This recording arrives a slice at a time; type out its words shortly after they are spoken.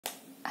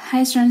Hi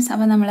students, now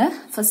we will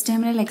first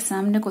terminal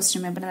exam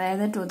question paper.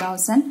 That is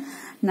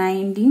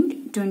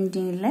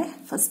 2019-20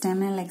 first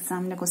terminal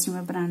exam question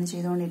paper.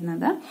 We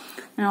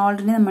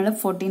already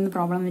 14th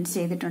problem. Now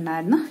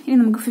we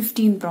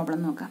 15th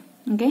problem.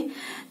 Okay,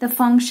 the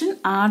function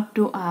r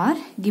to r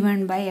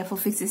given by f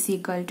of x is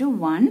equal to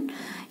 1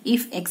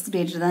 if x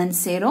greater than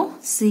 0,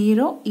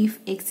 0 if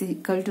x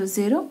equal to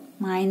 0,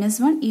 minus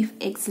 1 if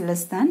x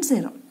less than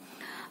 0.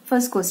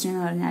 First question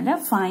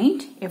is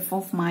find f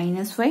of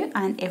minus 5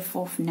 and f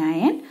of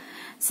 9.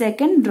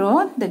 Second,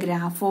 draw the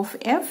graph of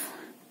f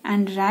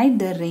and write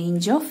the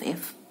range of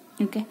f.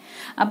 Okay.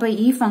 Now,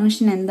 this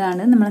function is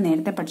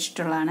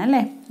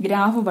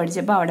graph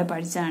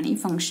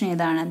function.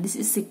 This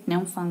is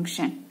signum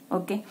function.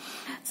 Okay.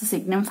 So,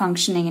 signum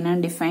function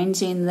is defined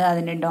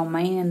the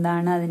domain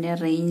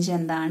and range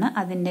and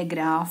the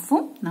graph.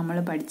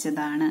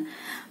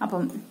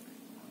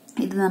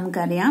 ഇത്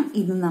നമുക്കറിയാം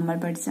ഇത് നമ്മൾ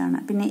പഠിച്ചതാണ്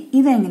പിന്നെ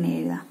ഇത് എങ്ങനെ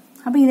എഴുതാം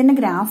അപ്പോൾ ഇതിന്റെ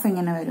ഗ്രാഫ്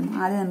എങ്ങനെ വരും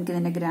ആദ്യം നമുക്ക്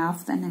ഇതിന്റെ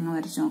ഗ്രാഫ് തന്നെ അങ്ങ്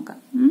വരച്ചു നോക്കാം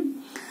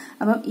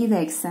അപ്പോൾ ഇത്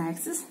x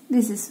axis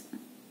this is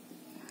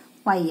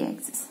y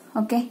axis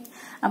okay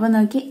അപ്പോൾ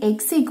നോക്കി x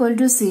 =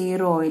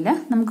 0 യിൽ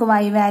നമുക്ക്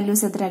y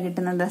വാല്യൂസ് എത്ര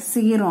കിട്ടുന്നത്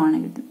 0 ആണ്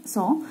കിട്ടുന്നത്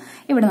സോ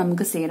ഇവിടെ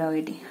നമുക്ക് 0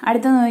 കിട്ടി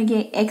അടുത്ത നോക്കി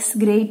x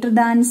 >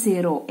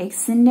 0 x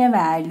ന്റെ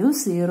വാല്യൂ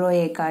 0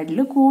 യേക്കാൾ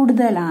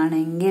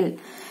കൂടുതലാണെങ്കിൽ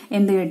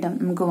എന്ത് കിട്ടും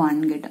നമുക്ക്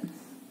 1 കിട്ടും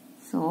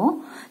So,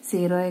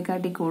 0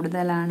 യേക്കാട്ടി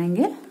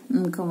കൂടുതലാണെങ്കിൽ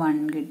നമുക്ക്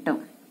 1 കിട്ടും.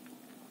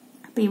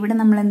 അപ്പോൾ ഇവിടെ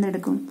നമ്മൾ എന്ത്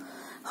എടുക്കും?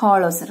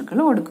 ഹോളോ സർക്കിൾ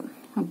കൊടുക്കും.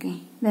 ഓക്കേ.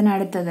 then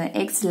അടുത്തത്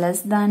x less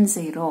than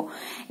 0.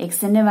 x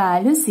ന്റെ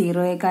വാല്യൂ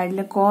 0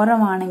 യേക്കാട്ടി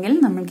കുറവാണെങ്കിൽ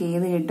നമുക്ക്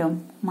ഏത് കിട്ടും?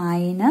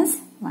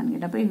 -1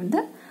 കിട്ടും. അപ്പോൾ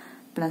ഇവിടെ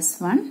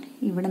 +1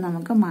 ഇവിടെ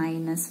നമുക്ക്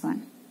 -1.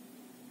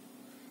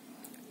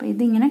 അപ്പോൾ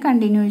ഇത് ഇങ്ങനെ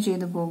കണ്ടിന്യൂ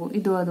ചെയ്തു പോകും.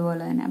 ഇതും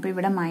അതുപോലെ തന്നെ. അപ്പോൾ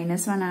ഇവിടെ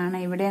 -1 ആണ്.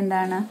 ഇവിടെ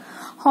എന്താണ്?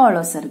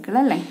 ഹോളോ സർക്കിൾ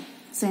അല്ലേ?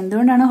 സോ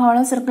എന്തുകൊണ്ടാണ്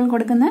ഹോളോ സർക്കിൾ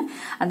കൊടുക്കുന്നത്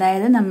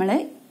അതായത് നമ്മൾ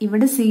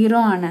ഇവിടെ 0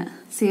 ആണ്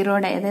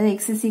 0യുടെ അതായത് x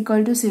 =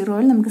 0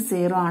 ൽ നമുക്ക്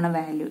 0 ആണ്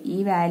വാല്യൂ ഈ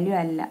വാല്യൂ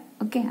അല്ല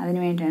ഓക്കേ അതിനു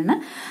വേണ്ടിയാണ്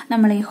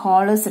നമ്മൾ ഈ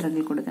ഹോളോ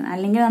സർക്കിൾ കൊടുക്കുന്നത്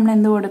അല്ലെങ്കിൽ നമ്മൾ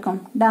എന്ത് കൊടുക്കും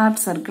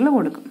ഡാർക്ക് സർക്കിൾ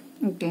കൊടുക്കും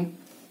ഓക്കേ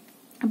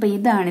അപ്പോൾ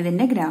ഇതാണ്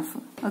ഇതിന്റെ graph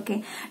okay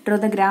draw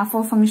the graph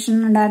of function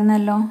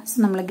ഉണ്ടായിരുന്നല്ലോ സോ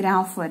നമ്മൾ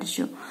ഗ്രാഫ്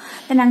വരച്ചു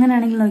then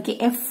അങ്ങനെയാണെങ്കിൽ നോക്കി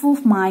f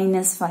ഓഫ്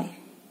 -5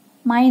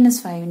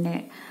 ന്റെ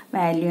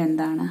വാല്യൂ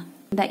എന്താണ്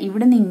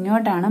ഇവിടെ നിന്ന്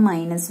ഇങ്ങോട്ടാണ്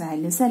മൈനസ്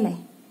വാല്യൂസ് അല്ലേ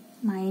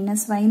 -y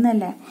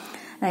എന്നല്ലേ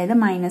അതായത്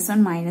 -1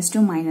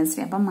 -2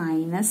 -3 അപ്പോൾ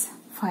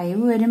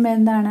 -5 വരുമ്പോൾ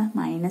എന്താണ്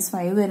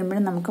 -5 വരുമ്പോൾ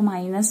നമുക്ക്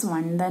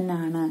 -1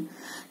 തന്നെയാണ്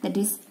ദാറ്റ്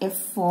ഈസ് f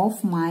ഓഫ്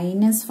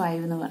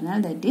 -5 എന്ന് പറഞ്ഞാൽ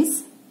ദാറ്റ് ഈസ്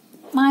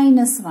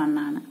 -1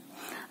 ആണ്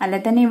അല്ല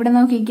തന്നെ ഇവിടെ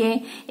നോക്കിക്കേ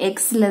x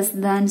ലെസ്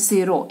ദാൻ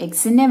 0 x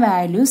ന്റെ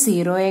വാല്യൂ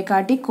 0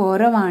 യേക്കാട്ടി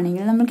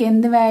കുറവാണെങ്കിൽ നമുക്ക്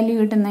എന്ത് വാല്യൂ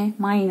കിട്ടുന്നത്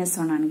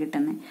 -1 ആണ്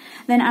കിട്ടുന്നത്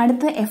then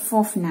അടുത്ത f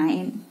ഓഫ്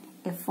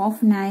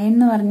 9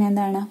 എന്ന് പറഞ്ഞാൽ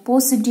എന്താണ്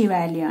പോസിറ്റീവ്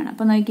വാല്യൂ ആണ്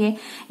അപ്പോൾ നോക്കിയേ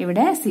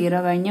ഇവിടെ 0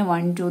 കഴിഞ്ഞ്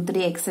 1 2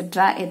 3 എക്സെട്ര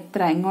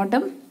എത്ര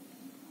ഇങ്ങോട്ടും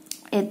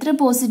എത്ര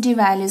പോസിറ്റീവ്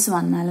വാല്യൂസ്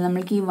വന്നാലും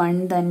നമുക്ക് ഈ 1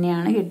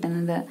 തന്നെയാണ്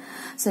കിട്ടുന്നത്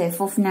സോ f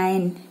ഓഫ്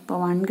 9 ഇപ്പോൾ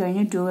 1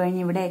 കഴിഞ്ഞ് 2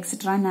 കഴിഞ്ഞ് ഇവിടെ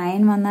എക്സെട്ര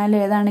 9 വന്നാൽ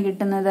ഏതാണ്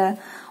കിട്ടുന്നത്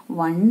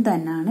 1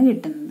 തന്നെയാണ്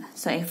കിട്ടുന്നത്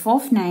സോ f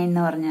ഓഫ് 9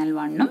 എന്ന് പറഞ്ഞാൽ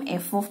 1 ഉം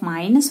f ഓഫ്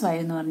 -5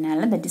 എന്ന് പറഞ്ഞാൽ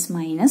ദാറ്റ് ഈസ്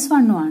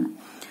 -1 ആണ്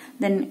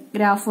then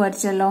ഗ്രാഫ്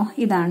വരച്ചല്ലോ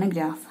ഇതാണ്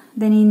ഗ്രാഫ്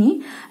then ഇനി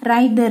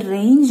write the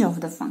range of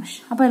the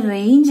function അപ്പോൾ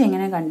range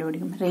എങ്ങനെ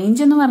കണ്ടുപിടിക്കും range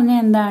എന്ന് പറഞ്ഞാൽ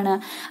എന്താണ്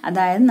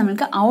അതായത്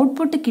നമുക്ക്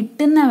ഔട്ട്പുട്ട്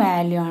കിട്ടുന്ന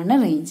വാല്യൂ ആണ്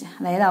range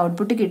അതായത്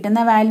ഔട്ട്പുട്ട് കിട്ടുന്ന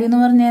വാല്യൂ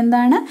എന്ന് പറഞ്ഞാൽ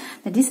എന്താണ്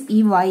that is ഈ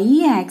y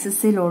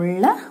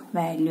ആക്സിസിലുള്ള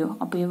വാല്യൂ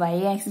അപ്പോൾ ഈ y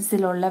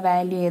ആക്സിസിലുള്ള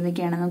വാല്യൂ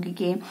ഏതൊക്കെയാണ്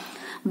നോക്കിക്കേ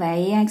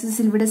y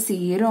ആക്സിസിൽ ഇവിടെ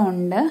 0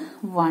 ഉണ്ട്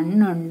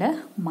 1 ഉണ്ട്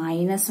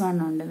 -1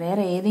 ഉണ്ട്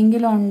വേറെ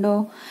ഏതെങ്കിലും ഉണ്ടോ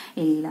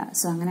ഇല്ല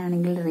സോ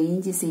അങ്ങനെയാണെങ്കിൽ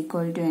range is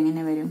equal to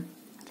എങ്ങനെ വരും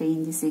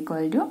range is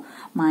equal to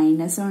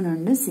 -1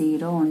 ഉണ്ട്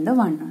 0 ഉണ്ട്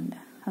 1 ഉണ്ട്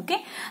ഓക്കേ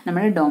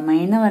നമ്മുടെ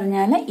ഡൊമൈൻ എന്ന്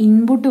പറഞ്ഞാൽ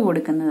ഇൻപുട്ട്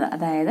കൊടുക്കുന്നത്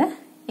അതായത്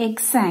x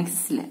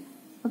ആക്സിസിൽ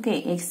ഓക്കേ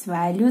x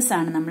വാല്യൂസ്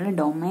ആണ് നമ്മൾ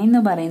ഡൊമൈൻ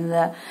എന്ന്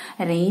പറയുന്നത്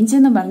റേഞ്ച്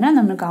എന്ന് പറഞ്ഞാൽ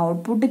നമുക്ക്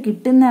ഔട്ട്പുട്ട്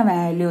കിട്ടുന്ന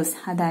വാല്യൂസ്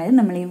അതായത്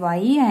നമ്മൾ ഈ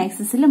y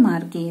ആക്സിസിൽ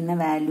മാർക്ക് ചെയ്യുന്ന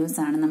വാല്യൂസ്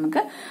ആണ്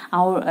നമുക്ക്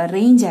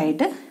റേഞ്ച്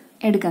ആയിട്ട്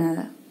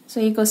എടുക്കുന്നത് സോ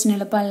ഈ ക്വസ്റ്റ്യൻ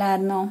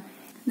എളുപ്പമല്ലായിരുന്നോ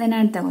then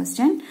അടുത്ത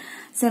question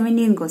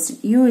 17th question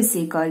u is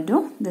equal to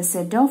the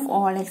set of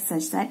all x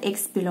such that x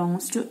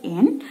belongs to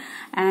n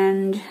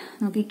and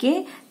okay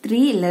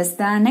 3 less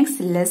than x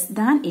less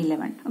than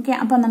 11 okay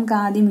അപ്പോൾ നമുക്ക്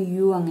ആദ്യം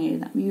u അങ്ങ്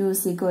എഴുതാം u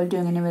is equal to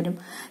എങ്ങനെ വരും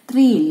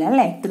 3 ഇല്ല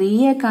അല്ലേ 3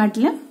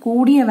 യേക്കാട്ടിലും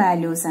കൂടിയ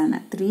വാല്യൂസ് ആണ്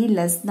 3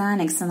 less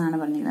than x എന്നാണ്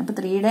പറഞ്ഞിരുന്നത് അപ്പോൾ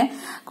 3 യുടെ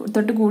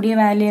തൊട്ട് കൂടിയ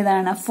വാല്യൂ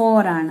ഏതാണ്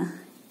 4 ആണ്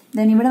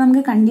then ഇവിടെ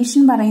നമുക്ക്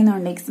കണ്ടീഷൻ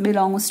പറയുന്നുണ്ട് x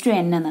belongs to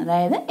n എന്ന്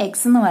അതായത് x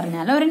എന്ന്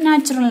പറഞ്ഞാൽ ഒരു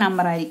നാച്ചുറൽ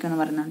നമ്പർ ആയിരിക്കും എന്ന്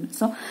പറയുന്നുണ്ട്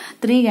സോ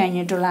 3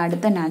 കഴിഞ്ഞിട്ടുള്ള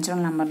അടുത്ത നാച്ചുറൽ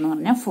നമ്പർ എന്ന്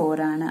പറഞ്ഞാൽ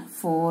 4 ആണ്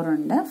 4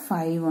 ഉണ്ട്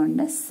 5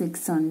 ഉണ്ട്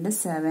 6 ഉണ്ട്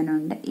 7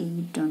 ഉണ്ട്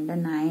 8 ഉണ്ട്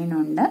 9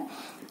 ഉണ്ട്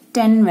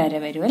 10 വരെ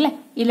വരും അല്ലേ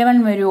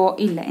 11 വരുമോ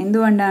ഇല്ല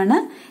എന്തുകൊണ്ടാണ്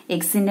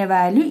x ന്റെ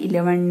വാല്യൂ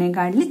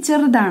 11നേക്കാൾ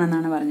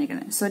ചെറുതാണെന്നാണ്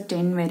പറഞ്ഞിരിക്കുന്നത് സോ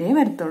 10 വരെ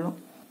വരത്തുള്ളൂ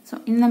സോ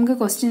ഇനി നമുക്ക്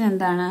ക്വസ്റ്റ്യൻ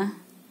എന്താണ്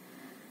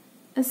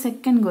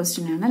സെക്കൻഡ്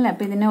ക്വസ്റ്റ്യൻ ആണ് അല്ലേ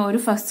അപ്പോൾ ഇതിന് ഒരു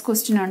ഫസ്റ്റ്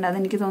ക്വസ്റ്റ്യൻ ഉണ്ട്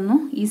അതെനിക്ക് തോന്നുന്നു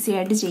ഈസി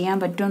ആയിട്ട് ചെയ്യാൻ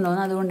പറ്റുമെന്ന്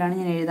തോന്നുന്നു അതുകൊണ്ടാണ്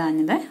ഞാൻ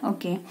എഴുതാഞ്ഞത്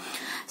okay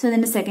So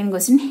then the second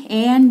question,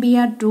 A and B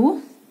are two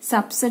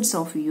subsets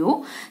of U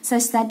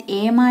such that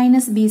A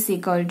minus B is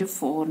equal to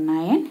 4,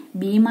 9,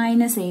 B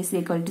minus A is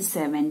equal to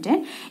 7,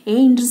 10, A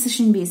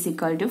intersection B is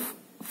equal to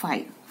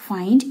 5.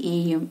 Find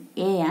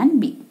A and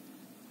B.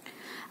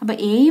 അപ്പോൾ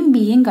എയും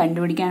ബിയും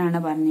കണ്ടുപിടിക്കാനാണ്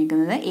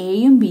പറഞ്ഞിരിക്കുന്നത്.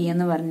 എയും B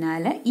എന്ന്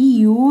പറഞ്ഞാൽ ഈ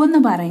U എന്ന്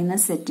പറയുന്ന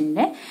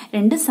സെറ്റിന്റെ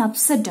രണ്ട്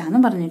സബ്സെറ്റാന്ന്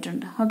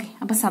പറഞ്ഞിട്ടുണ്ട്. ഓക്കെ,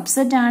 അപ്പൊ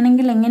സബ്സെറ്റ്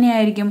ആണെങ്കിൽ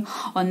എങ്ങനെയായിരിക്കും?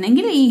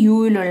 ഒന്നെങ്കിൽ ഈ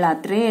യുയിലുള്ള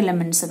അത്രയും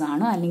എലമെന്റ്സ്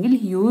കാണും, അല്ലെങ്കിൽ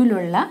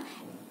യുയിലുള്ള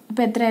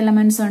ഇപ്പൊ എത്ര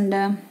എലമെന്റ്സ്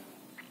ഉണ്ട്?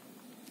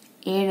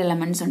 7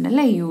 എലമെന്റ്സ്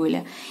ഉണ്ടല്ലേ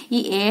യുവില്.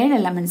 ഈ 7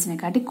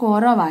 എലമെന്റ്സിനെക്കാട്ടി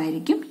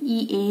കുറവായിരിക്കും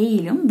ഈ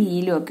എയിലും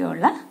ബിയിലും ഒക്കെ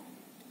ഉള്ള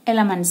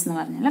എലമെന്റ്സ് എന്ന്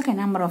പറഞ്ഞാൽ. Okay,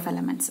 number of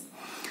elements.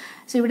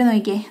 So ഇവിടെ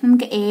നോക്കിയേ,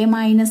 നമുക്ക് എ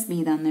മൈനസ് ബി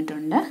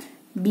തന്നിട്ടുണ്ട്,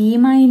 ബി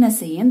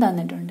മൈനസ് എയും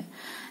തന്നിട്ടുണ്ട്,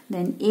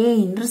 ദെൻ എ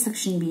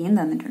ഇന്റർസെക്ഷൻ ബിയും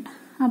തന്നിട്ടുണ്ട്.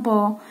 അപ്പോ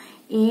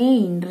എ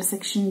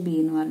ഇന്റർസെക്ഷൻ ബി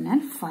എന്ന്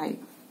പറഞ്ഞാൽ 5.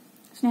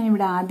 ഞാൻ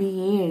ഇവിടെ ആദ്യം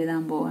എ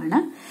എഴുതാൻ പോവാണ്.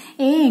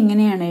 എ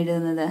എങ്ങനെയാണ്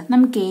എഴുതുന്നത്?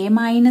 നമുക്ക് എ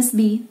മൈനസ്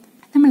ബി,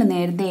 നമ്മൾ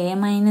നേരത്തെ എ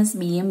മൈനസ്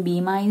ബിയും ബി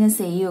മൈനസ്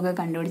എയും ഒക്കെ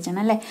കണ്ടുപിടിച്ചാണ്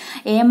അല്ലെ.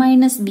 എ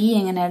മൈനസ് ബി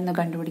എങ്ങനെയായിരുന്നു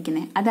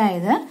കണ്ടുപിടിക്കുന്നത്?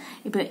 അതായത്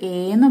ഇപ്പൊ എ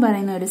എന്ന്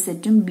പറയുന്ന ഒരു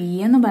സെറ്റും ബി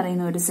എന്ന്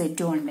പറയുന്ന ഒരു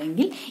സെറ്റും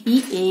ഉണ്ടെങ്കിൽ ഈ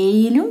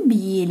എയിലും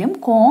ബിയിലും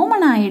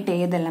കോമൺ ആയിട്ട്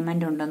ഏത്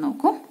എലമെന്റ് ഉണ്ടെന്ന്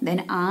നോക്കും.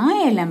 ദെൻ ആ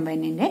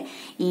എലമെന്റിന്റെ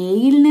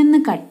എയിൽ നിന്ന്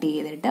കട്ട്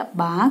ചെയ്തിട്ട്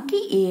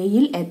ബാക്കി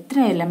എയിൽ എത്ര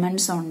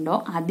എലമെന്റ്സ് ഉണ്ടോ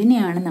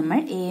അതിനെയാണ് നമ്മൾ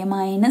എ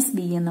മൈനസ്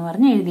ബി എന്ന്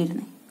പറഞ്ഞ്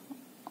എഴുതിയിരുന്നത്.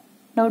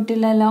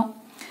 ഡൗട്ടില്ലല്ലോ?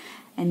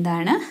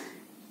 എന്താണ്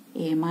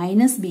എ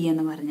മൈനസ് ബി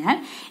എന്ന് പറഞ്ഞാൽ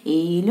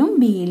എയിലും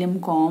ബിയിലും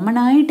കോമൺ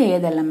ആയിട്ട്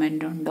ഏത്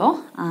എലമെന്റ് ഉണ്ടോ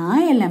ആ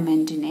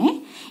എലമെന്റിനെ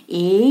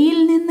എയിൽ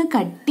നിന്ന്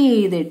കട്ട്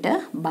ചെയ്തിട്ട്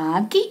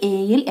ബാക്കി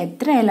എയിൽ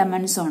എത്ര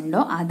എലമെന്റ്സ്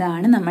ഉണ്ടോ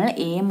അതാണ് നമ്മൾ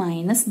എ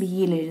മൈനസ്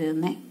ബിയിൽ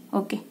എഴുതുന്നത്.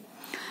 ഓക്കെ,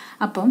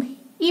 അപ്പം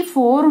ഈ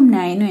 4ഉം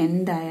 9ഉം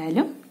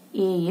എന്തായാലും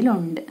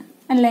എയിലുണ്ട്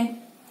അല്ലേ.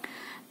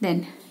 ദെൻ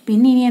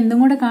പിന്നെ ഇനി എന്തും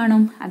കൂടെ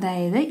കാണും?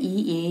 അതായത് ഈ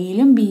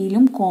എയിലും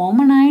ബിയിലും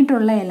കോമൺ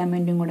ആയിട്ടുള്ള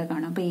എലമെന്റും കൂടെ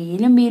കാണും. അപ്പൊ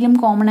എയിലും ബിയിലും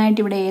കോമൺ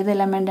ആയിട്ട് ഇവിടെ ഏത്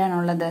എലമെന്റ്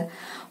ആണുള്ളത്?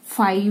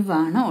 5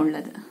 ആണ്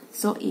ഉള്ളത്.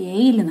 സോ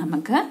എയിൽ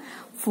നമുക്ക്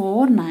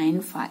 4, 9,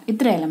 5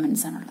 ഇത്ര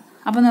എലമെന്റ്സ് ആണുള്ളത്.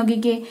 അപ്പൊ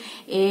നോക്കിക്കേ,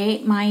 എ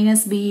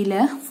മൈനസ്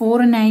ബിയില്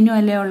 4ഉം 9ഉം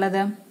അല്ലേ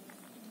ഉള്ളത്.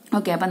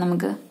 ഓക്കെ, അപ്പൊ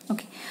നമുക്ക്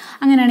ഓക്കെ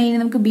അങ്ങനെയാണെങ്കിൽ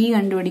നമുക്ക് ബി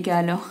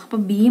കണ്ടുപിടിക്കാമല്ലോ. അപ്പൊ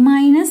ബി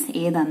മൈനസ്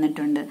എ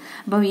തന്നിട്ടുണ്ട്.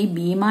 അപ്പൊ ഈ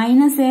ബി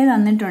മൈനസ് എ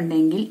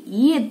തന്നിട്ടുണ്ടെങ്കിൽ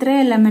ഈ എത്ര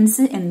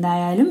എലമെന്റ്സ്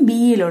എന്തായാലും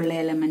ബിയിലുള്ള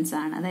എലമെന്റ്സ്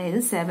ആണ്. അതായത്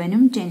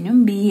 7ഉം 10ഉം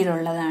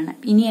ബിയിലുള്ളതാണ്.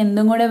 ഇനി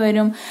എന്തും കൂടെ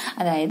വരും?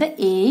 അതായത്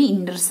എ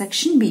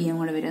ഇന്റർസെക്ഷൻ ബിയും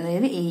കൂടെ വരും.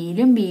 അതായത്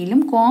എയിലും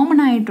ബിയിലും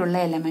കോമൺ ആയിട്ടുള്ള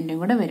എലമെന്റും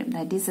കൂടെ വരും.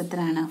 ദാറ്റ് ഈസ്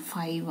എത്രയാണ്?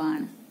 5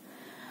 ആണ്.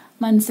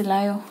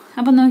 മനസ്സിലായോ?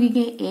 അപ്പൊ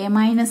നോക്കിക്കേ, എ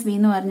മൈനസ് ബി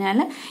എന്ന് പറഞ്ഞാൽ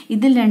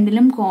ഇതിൽ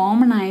രണ്ടിലും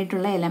കോമൺ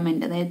ആയിട്ടുള്ള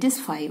എലമെന്റ് ദാറ്റ് ഈസ്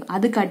 5.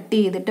 അത് കട്ട്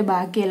ചെയ്തിട്ട്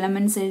ബാക്കി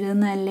elements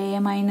എഴുതുന്നതല്ലേ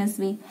A minus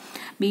B.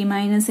 B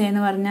minus A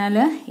എന്ന് പറഞ്ഞാൽ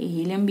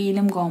എയിലും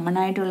ബിയിലും കോമൺ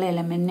ആയിട്ടുള്ള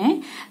എലമെന്റിനെ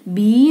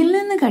ബിയിൽ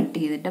നിന്ന് കട്ട്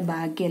ചെയ്തിട്ട്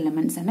ബാക്കി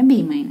എലമെന്റ്സ് ആണ് ബി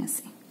മൈനസ്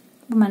എ.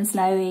 അപ്പൊ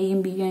മനസ്സിലായോ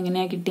എയും ബിയും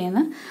എങ്ങനെയാ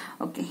കിട്ടിയെന്ന്?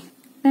 ഓക്കെ,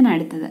 then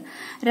അടുത്തത്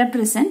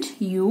represent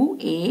U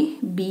A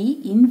be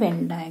in Venn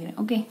diagram.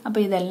 Okay, അപ്പൊ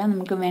ഇതെല്ലാം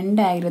നമുക്ക് വെൻ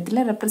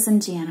ഡയഗ്രത്തിൽ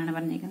റെപ്രസെന്റ് ചെയ്യാനാണ്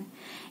പറഞ്ഞിരിക്കുന്നത്.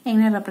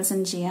 എങ്ങനെ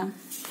റെപ്രസെന്റ് ചെയ്യാം?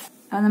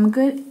 അപ്പൊ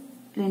നമുക്ക്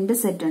 2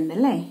 സെറ്റ് ഉണ്ട്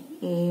അല്ലേ,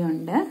 എ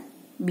ഉണ്ട്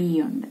ബി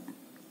ഉണ്ട്.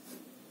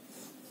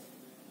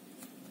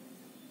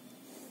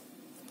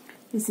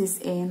 ദിസ് ഈസ്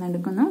എ എന്ന്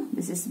എടുക്കുന്നു,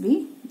 this is B,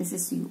 this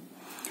is U.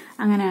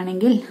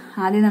 അങ്ങനെയാണെങ്കിൽ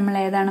ആദ്യം നമ്മൾ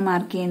ഏതാണ്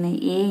മാർക്ക് ചെയ്യുന്നത്?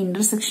 എ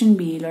ഇന്റർസെക്ഷൻ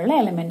ബിയിലുള്ള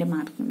എലമെന്റ്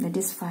മാർക്ക് ചെയ്യും.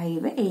 That is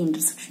 5 A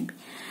intersection B.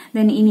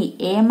 Then ഇനി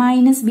എ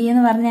മൈനസ് ബി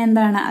എന്ന് പറഞ്ഞാൽ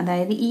എന്താണ്?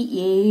 അതായത് ഈ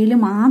എയിൽ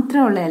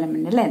മാത്രമുള്ള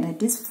എലമെന്റ് അല്ലെ,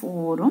 ദാറ്റ് ഈസ്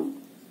 4ഉം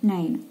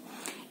 9ഉം.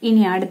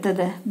 ഇനി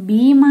അടുത്തത്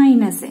ബി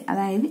മൈനസ് എ,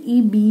 അതായത് ഈ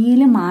ബിയിൽ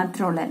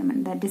മാത്രമുള്ള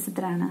എലമെന്റ് ദാറ്റ് ഈസ്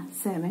എത്രയാണ്?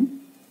 7,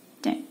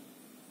 10.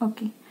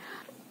 ഓക്കെ,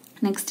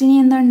 നെക്സ്റ്റ് ഇനി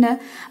എന്തുണ്ട്?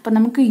 അപ്പൊ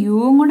നമുക്ക്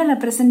യുവും കൂടെ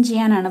റെപ്രസെന്റ്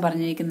ചെയ്യാനാണ്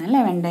പറഞ്ഞിരിക്കുന്നത്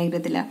അല്ലെ വെൻ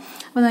ഡയഗ്രത്തില്.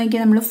 അപ്പൊ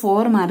നോക്കിയാൽ നമ്മൾ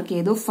 4 മാർക്ക്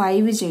ചെയ്തു,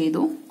 5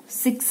 ചെയ്തു,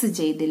 6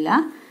 ചെയ്തില്ല,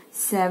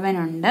 7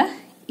 ഉണ്ട്,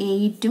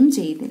 8ഉം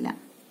ചെയ്തില്ല,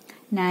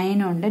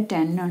 9 ഉണ്ട്,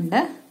 10 ഉണ്ട്.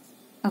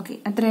 ഓക്കെ,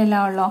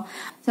 അത്രയെല്ലാം ഉള്ളോ?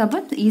 സോ അപ്പൊ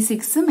ഈ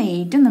 6ഉം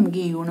 8ഉം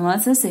നമുക്ക് ഈ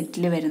യൂണിവേഴ്സൽ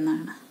സെറ്റിൽ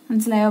വരുന്നതാണ്.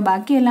 മനസ്സിലായോ?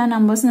 ബാക്കി എല്ലാ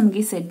നമ്പേഴ്സും നമുക്ക്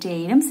ഈ സെറ്റ്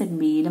എയിലും സെറ്റ്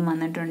ബിയിലും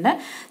വന്നിട്ടുണ്ട്.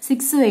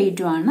 6ഉം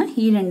 8ഉം ആണ്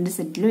ഈ 2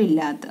 സെറ്റിലും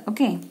ഇല്ലാത്ത.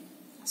 ഓക്കെ,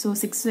 സോ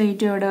 6ഉം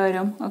 8ഉം എവിടെ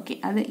വരും? ഓക്കെ,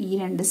 അത് ഈ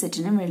 2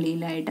 സെറ്റിനും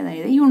വെളിയിലായിട്ട്,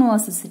 അതായത്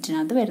യൂണിവേഴ്സൽ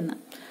സെറ്റിനകത്ത് വരുന്നത്.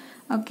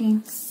 Okay,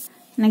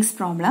 next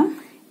problem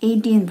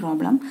 18th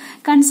problem.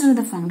 Consider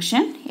the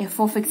function F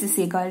of X is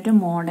equal to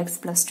mode X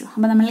plus 2.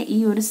 അപ്പൊ നമ്മൾ ഈ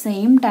ഒരു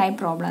സെയിം ടൈപ്പ്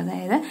പ്രോബ്ലം,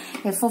 അതായത്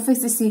F of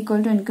X is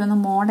equal to എനിക്കൊന്ന്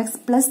മോഡ് എക്സ്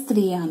പ്ലസ്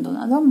 3 ആണെന്ന്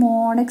തോന്നുന്നു, അതോ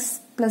മോഡ് എക്സ്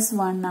പ്ലസ്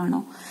 1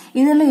 ആണോ?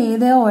 ഇതിൽ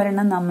ഏതോ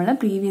ഒരെണ്ണം നമ്മൾ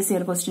പ്രീവിയസ്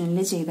ഇയർ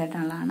ക്വസ്റ്റ്യനിൽ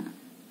ചെയ്തിട്ടുള്ളതാണ്.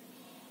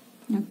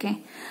 ഓക്കെ,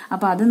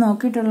 അപ്പൊ അത്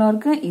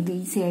നോക്കിയിട്ടുള്ളവർക്ക് ഇത്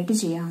ഈസി ആയിട്ട്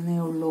ചെയ്യാവുന്നേ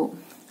ഉള്ളൂ.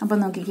 അപ്പൊ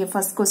നോക്കിക്കേ,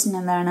 ഫസ്റ്റ് ക്വസ്റ്റ്യൻ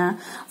എന്താണ്?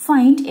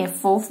 Find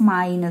F of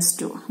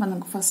 -2. അപ്പൊ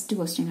നമുക്ക് ഫസ്റ്റ്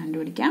ക്വസ്റ്റ്യൻ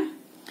കണ്ടുപിടിക്കാം.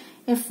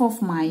 F of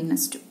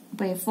 -2.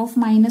 അപ്പൊ എഫ് ഓഫ്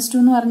 -2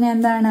 എന്ന് പറഞ്ഞാൽ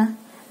എന്താണ്?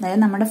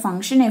 അതായത് നമ്മുടെ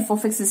function F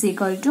of X is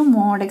equal to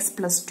mode X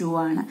plus 2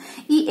 ആണ്.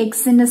 ഈ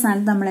എക്സിന്റെ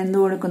സ്ഥാനത്ത് നമ്മൾ എന്ത്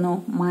കൊടുക്കുന്നു?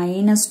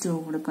 -2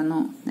 കൊടുക്കുന്നു.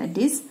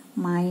 That is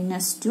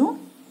 -2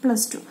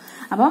 plus 2.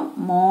 അപ്പം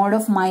മോഡ്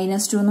ഓഫ്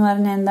 -2 എന്ന്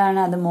പറഞ്ഞാൽ എന്താണ്?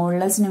 അത്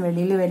മോഡുലസിന്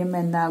വെളിയിൽ വരുമ്പോൾ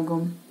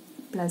എന്താകും?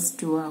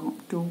 +2 ആകും.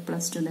 2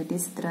 + 2 ദാറ്റ്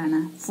ഈസ് എത്രയാണ്?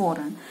 4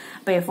 ആണ്.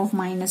 അപ്പൊ f of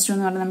 -2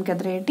 എന്ന് പറഞ്ഞാൽ നമുക്ക്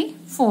എത്ര കിട്ടി?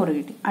 4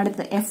 കിട്ടി.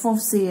 അടുത്ത f of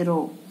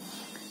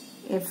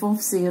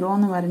 0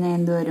 എന്ന് പറഞ്ഞാൽ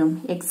എന്ത് വരും?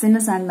 എക്സിന്റെ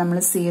സ്ഥാനത്ത് നമ്മൾ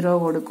 0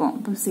 കൊടുക്കും.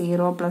 അപ്പം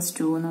 0 +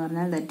 2 എന്ന്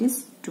പറഞ്ഞാൽ ദാറ്റ് ഈസ്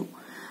 2.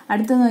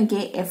 അടുത്ത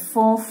നോക്കിയേ f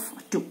of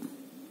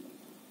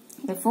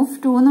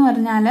 2 എന്ന്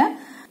പറഞ്ഞാല്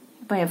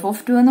ഇപ്പൊ f of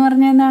 2 എന്ന്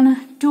പറഞ്ഞാൽ എന്താണ്?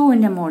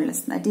 2ന്റെ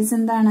മോഡുലസ് ദാറ്റ് ഈസ്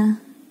എന്താണ്?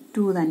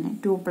 2 തന്നെ.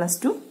 2 +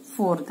 2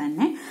 4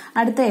 തന്നെ.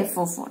 അടുത്ത f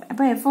of 4.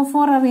 അപ്പൊ f of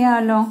 4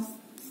 അറിയാമല്ലോ.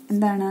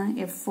 എന്താണ്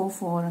f of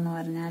 4 എന്ന്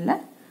പറഞ്ഞാല്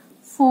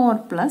 4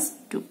 +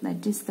 2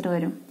 ദാറ്റ് ഈസ് എത്ര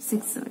വരും?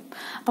 6 വരും.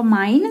 അപ്പൊ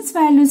മൈനസ്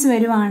വാല്യൂസ്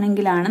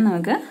വരുവാണെങ്കിലാണ്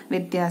നമുക്ക്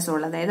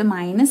വ്യത്യാസമുള്ളത്. അതായത്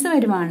മൈനസ്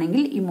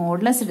വരുവാണെങ്കിൽ ഈ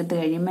മോഡുലസ് എടുത്തു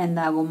കഴിയുമ്പോൾ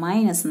എന്താകും?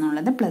 മൈനസ്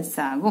എന്നുള്ളത് പ്ലസ്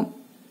ആകും.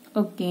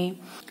 ഓക്കെ.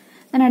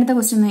 ഞാൻ അടുത്ത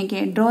ക്വസ്റ്റ്യൻ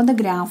നോക്കിയേ. Draw the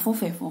graph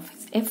of f of x.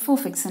 f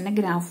of x ന്റെ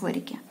ഗ്രാഫ്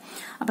വരയ്ക്കാം.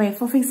 അപ്പൊ f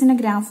of x ന്റെ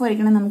ഗ്രാഫ്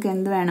വരയ്ക്കണം നമുക്ക്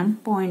എന്ത് വേണം?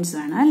 പോയിന്റ്സ്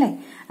വേണം അല്ലെ?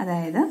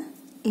 അതായത്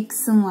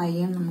എക്സും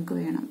വൈയും നമുക്ക്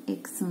വേണം.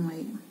 എക്സും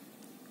വൈയും.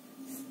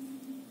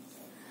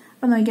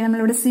 അപ്പൊ നോക്കിയാൽ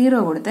നമ്മളിവിടെ 0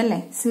 കൊടുത്തല്ലേ?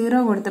 0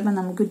 കൊടുത്തപ്പോൾ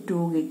നമുക്ക്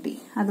 2 കിട്ടി.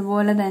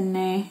 അതുപോലെ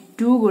തന്നെ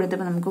 2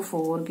 കൊടുത്തപ്പോൾ നമുക്ക്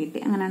 4 കിട്ടി.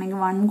 അങ്ങനെയാണെങ്കിൽ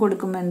 1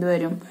 കൊടുക്കുമ്പോൾ എന്ത്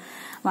വരും?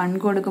 1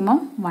 കൊടുക്കുമ്പോൾ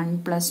 1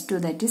 + 2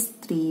 ദാറ്റ് ഈസ്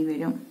 3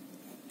 വരും.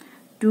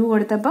 2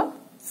 കൊടുത്തപ്പോൾ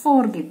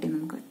 4 കിട്ടി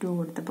നമുക്ക്. 2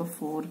 കൊടുത്തപ്പോൾ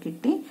 4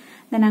 കിട്ടി.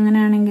 ദെൻ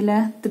അങ്ങനെയാണെങ്കിൽ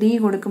 3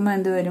 കൊടുക്കുമ്പോൾ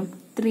എന്ത് വരും?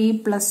 3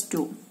 +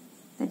 2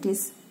 ദാറ്റ്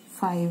ഈസ്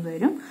 5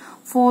 വരും.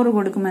 4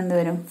 കൊടുക്കുമ്പോൾ എന്ത്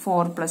വരും?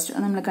 4 +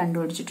 2 നമ്മൾ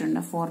കണ്ടുപിടിച്ചിട്ടുണ്ട്.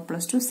 4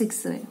 + 2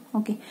 6 വരും.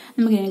 ഓക്കെ.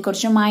 നമുക്ക് ഇനി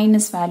കുറച്ച്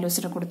മൈനസ്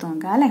വാല്യൂസ് കൊടുത്ത്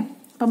നോക്കാം അല്ലെ?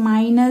 അപ്പൊ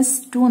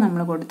 -2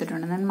 നമ്മൾ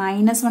കൊടുത്തിട്ടുണ്ട്.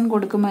 -1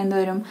 കൊടുക്കുമ്പോൾ എന്ത്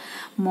വരും?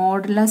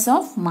 മോഡുലസ്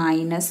ഓഫ്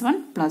 -1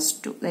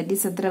 + 2 ദാറ്റ്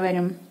ഈസ് എത്ര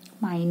വരും?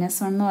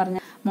 -1 എന്ന്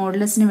പറഞ്ഞാൽ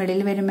മോഡുലസിന്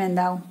വെളിയിൽ വരുമ്പോൾ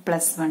എന്താവും?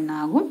 +1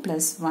 ആകും.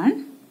 +1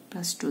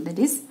 + 2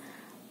 ദാറ്റ് ഈസ്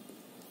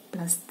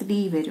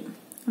 +3 വരും.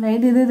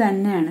 അതായത് ഇത്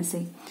തന്നെയാണ്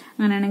സെയിം.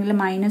 അങ്ങനെയാണെങ്കിൽ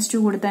 -2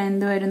 കൊടുത്താൽ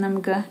എന്ത് വരും?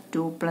 നമുക്ക്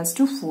 2 +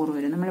 2 4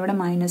 വരും. നമ്മളിവിടെ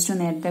 -2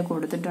 നേരത്തെ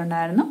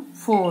കൊടുത്തിട്ടുണ്ടായിരുന്നു.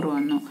 4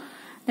 വന്നു.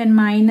 ദെൻ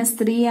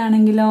 -3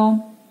 ആണെങ്കിലോ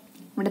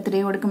ഇവിടെ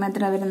 3 കൊടുക്കുമ്പോൾ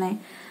എത്ര വരുന്നത്?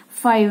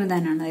 5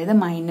 തന്നെയാണ്. അതായത്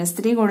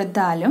 -3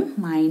 കൊടുത്താലും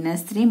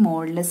 -3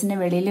 മോഡുലസിന്റെ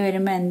വെളിയിൽ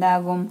വരുമ്പോൾ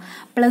എന്താകും?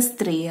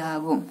 +3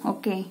 ആകും.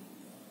 ഓക്കെ.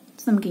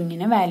 നമുക്ക്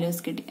ഇങ്ങനെ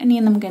വാല്യൂസ് കിട്ടി. ഇനി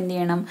നമുക്ക് എന്ത്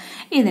ചെയ്യണം?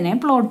 ഇതിനെ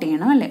പ്ലോട്ട്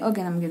ചെയ്യണം അല്ലെ?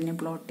 ഓക്കെ. നമുക്ക് ഇതിനെ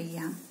പ്ലോട്ട്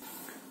ചെയ്യാം.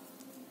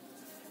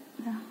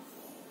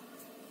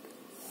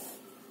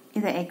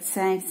 ഇത് x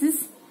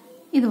ആക്സിസ്,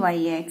 ഇത് y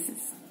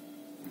ആക്സിസ്.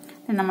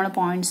 നമ്മൾ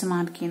പോയിന്റ്സ്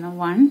മാർക്ക് ചെയ്യുന്നു.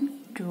 1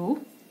 2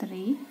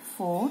 3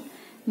 4.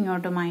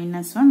 ഇങ്ങോട്ട് -1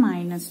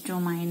 -2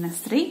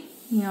 -3.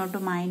 ഇങ്ങോട്ട്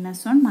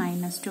 -1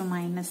 -2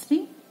 -3.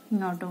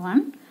 ഇങ്ങോട്ട്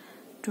 1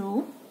 2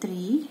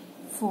 3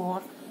 4.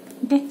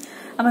 ഓക്കെ.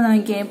 അപ്പൊ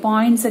നോക്കിയേ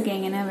പോയിന്റ്സ് ഒക്കെ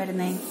എങ്ങനെയാ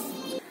വരുന്നത്?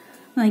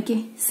 നോക്കിയേ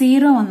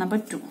 0 വന്നപ്പോ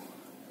 2.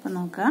 അപ്പൊ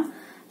നോക്കുക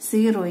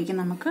 0ക്ക്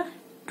നമുക്ക്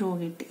 2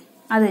 കിട്ടി.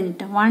 അത്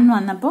കഴിഞ്ഞിട്ട് 1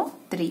 വന്നപ്പോ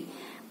 3.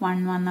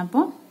 1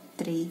 വന്നപ്പോ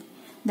 3.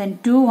 Then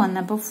 2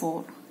 വന്നപ്പോ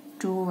 4.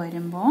 2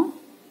 വരുമ്പോ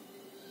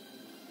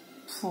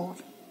 4.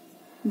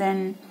 Then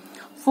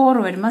 4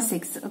 വരുമ്പോ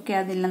 6. ഓക്കെ.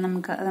 അതില്ല,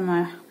 നമുക്ക് അത്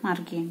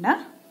മാർക്ക് ചെയ്യണ്ട.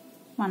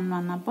 1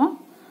 വന്നപ്പോ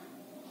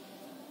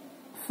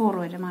 4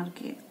 വരെ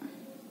മാർക്ക് ചെയ്തു.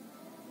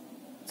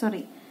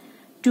 സോറി,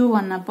 2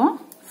 വന്നപ്പോ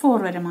 4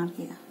 വരെ മാർക്ക്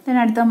ചെയ്തു. then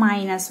അടുത്ത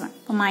 -1.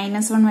 അപ്പൊ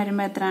 -1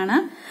 വരുമ്പോ എത്രയാണ്?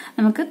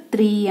 നമുക്ക്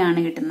 3 ആണ്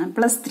കിട്ടുന്നത്.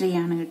 +3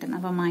 ആണ് കിട്ടുന്നത്.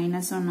 അപ്പൊ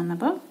 -1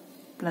 വന്നപ്പോ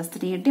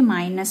 +3 കിട്ടി.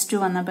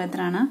 -2 വന്നപ്പോ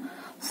എത്രയാണ്?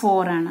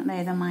 4 ആണ്.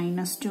 അതായത്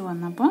 -2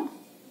 വന്നപ്പോ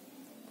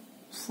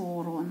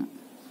 4 വന്നു.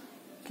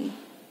 ഓക്കെ.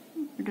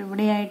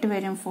 ഇവിടെയായിട്ട്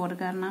വരും 4.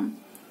 കാരണം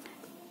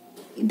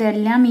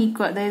ഇതെല്ലാം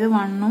ഈക്വൽ, അതായത്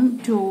 1ഉം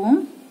 2ഉം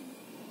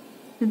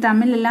ഇത്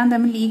എല്ലാം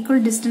തമ്മിൽ ഈക്വൽ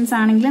ഡിസ്റ്റൻസ്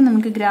ആണെങ്കിൽ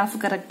നമുക്ക് ഗ്രാഫ്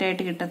കറക്റ്റ്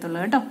ആയിട്ട്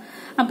കിട്ടത്തുള്ളൂ കേട്ടോ.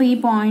 അപ്പൊ ഈ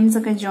പോയിന്റ്സ്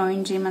ഒക്കെ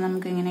ജോയിൻ ചെയ്യുമ്പോൾ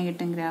നമുക്ക് എങ്ങനെ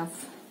കിട്ടും ഗ്രാഫ്?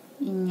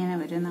 ഇങ്ങനെ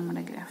വരും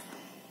നമ്മുടെ ഗ്രാഫ്.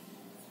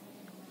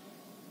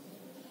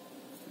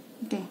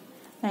 ഓക്കെ.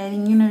 അതായത്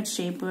ഇങ്ങനെ ഒരു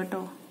ഷേപ്പ്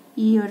കേട്ടോ.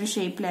 ഈ ഒരു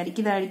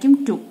ഷേപ്പിലായിരിക്കും. ഇതായിരിക്കും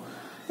 2.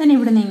 then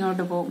ഇവിടെ നിന്ന്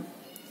ഇങ്ങോട്ട് പോകും.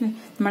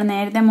 നമ്മൾ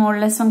നേരത്തെ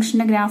മോഡുലസ്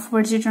ഫംഗ്ഷന്റെ ഗ്രാഫ്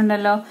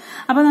പഠിച്ചിട്ടുണ്ടല്ലോ.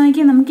 അപ്പൊ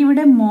നോക്കിയാൽ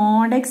നമുക്കിവിടെ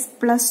mod x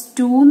 +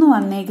 2 എന്ന്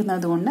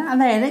വന്നേക്കുന്നത് കൊണ്ട്,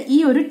 അതായത് ഈ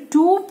ഒരു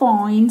 2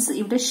 പോയിന്റ്സ്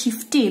ഇവിടെ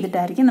ഷിഫ്റ്റ്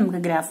ചെയ്തിട്ടായിരിക്കും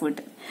നമുക്ക് ഗ്രാഫ്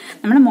കിട്ടും.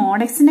 നമ്മൾ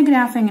mod xന്റെ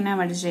ഗ്രാഫ് എങ്ങനെയാ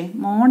വരച്ചേ?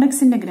 mod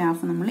xന്റെ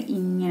ഗ്രാഫ് നമ്മൾ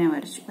ഇങ്ങനെ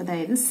വരച്ചു.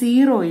 അതായത്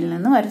 0യിൽ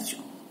നിന്ന് വരച്ചു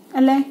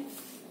അല്ലേ?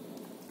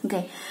 ഓക്കെ.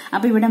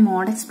 അപ്പൊ ഇവിടെ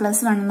mod x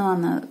 +1 എന്ന്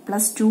വന്നത്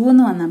 +2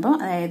 എന്ന് വന്നപ്പോൾ,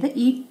 അതായത്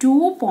ഈ 2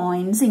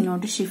 പോയിന്റ്സ്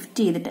ഇങ്ങോട്ട്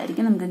ഷിഫ്റ്റ്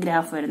ചെയ്തിട്ടായിരിക്കും നമുക്ക്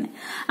ഗ്രാഫ് വരുന്നത്.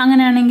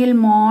 അങ്ങനെയാണെങ്കിൽ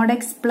mod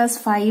x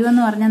 +5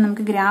 എന്ന് പറഞ്ഞാൽ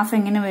നമുക്ക് ഗ്രാഫ്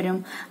എങ്ങനെ വരും?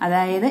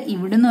 അതായത്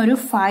ഇവിടുന്ന് ഒരു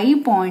 5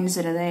 പോയിന്റ്സ്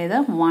വരും. അതായത്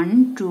 1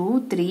 2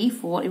 3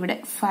 4. ഇവിടെ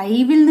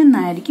 5ൽ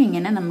നിന്നായിരിക്കും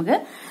ഇങ്ങനെ നമുക്ക്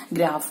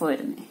ഗ്രാഫ്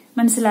വരുന്നത്.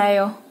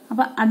 മനസ്സിലായോ?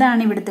 അപ്പൊ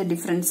അതാണ് ഇവിടുത്തെ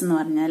ഡിഫറൻസ് എന്ന്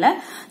പറഞ്ഞാല്.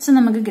 സോ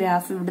നമുക്ക്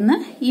ഗ്രാഫ് ഇവിടുന്ന്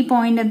ഈ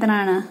പോയിന്റ്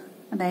എത്രയാണ്?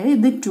 അതായത്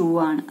ഇത് 2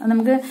 ആണ്.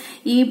 നമുക്ക്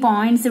ഈ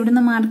പോയിന്റ്സ്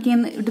ഇവിടുന്ന് മാർക്ക്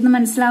ചെയ്യുന്ന ഇവിടുന്ന്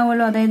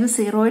മനസ്സിലാവുമല്ലോ. അതായത്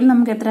 0യിൽ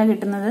നമുക്ക് എത്ര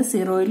കിട്ടുന്നത്?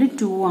 0യിൽ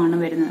 2 ആണ്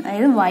വരുന്നത്.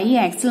 അതായത് y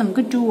ആക്സിൽ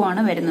നമുക്ക് 2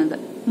 ആണ് വരുന്നത്.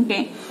 ഓക്കെ.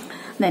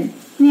 ദെൻ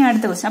ഇനി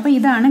അടുത്ത ക്വസ്റ്റ്യൻ. അപ്പൊ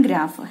ഇതാണ്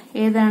ഗ്രാഫ്.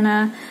 ഏതാണ്?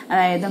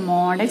 അതായത്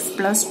mod x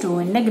plus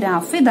 2ന്റെ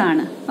ഗ്രാഫ്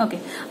ഇതാണ്. ഓക്കെ,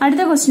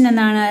 അടുത്ത ക്വസ്റ്റ്യൻ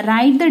എന്താണ്?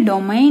 Write the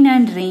domain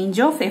and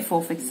range of F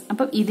of X.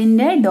 അപ്പൊ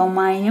ഇതിന്റെ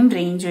ഡൊമൈനും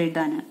റേഞ്ചും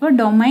എഴുതാനാണ്. അപ്പൊ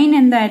ഡൊമൈൻ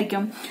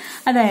എന്തായിരിക്കും?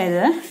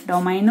 അതായത്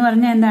ഡൊമൈൻ എന്ന്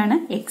പറഞ്ഞാൽ എന്താണ്?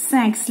 എക്സ്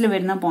ആക്സിൽ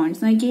വരുന്ന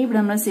പോയിന്റ്സ്. നോക്കിയേ, ഇവിടെ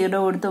നമ്മൾ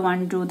 0 കൊടുത്ത്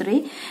 1 2 3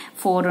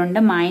 4 ഉണ്ട്,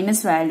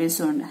 മൈനസ്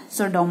വാല്യൂസും ഉണ്ട്.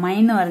 സോ ഡൊമൈൻ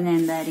എന്ന് പറഞ്ഞാൽ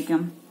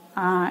എന്തായിരിക്കും?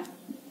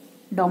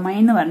 ഡൊമൈൻ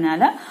എന്ന്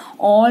പറഞ്ഞാൽ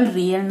ഓൾ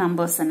റിയൽ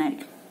നമ്പേഴ്സ് തന്നെ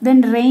ആയിരിക്കും. ദെൻ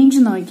റേഞ്ച്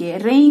നോക്കിയേ,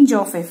 range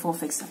of F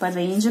of X. അപ്പൊ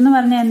റേഞ്ച് എന്ന്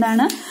പറഞ്ഞാൽ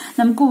എന്താണ്?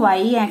 നമുക്ക്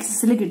y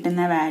ആക്സിസിൽ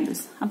കിട്ടുന്ന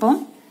വാല്യൂസ്. അപ്പം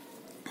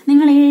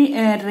നിങ്ങൾ ഈ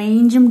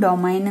റേഞ്ചും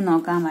ഡൊമൈനും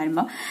നോക്കാൻ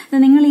വരുമ്പോൾ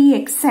നിങ്ങൾ ഈ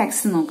എക്സ്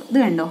ആക്സിസ് നോക്കും. ഇത്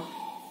കണ്ടോ?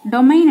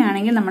 ഡൊമൈൻ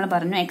ആണെങ്കിൽ നമ്മൾ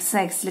പറഞ്ഞു എക്സ്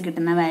ആക്സിൽ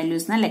കിട്ടുന്ന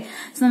വാല്യൂസ് അല്ലേ.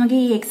 സോ നമുക്ക്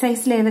ഈ എക്സ്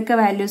ആക്സിൽ ഏതൊക്കെ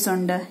വാല്യൂസ്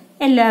ഉണ്ട്?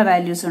 എല്ലാ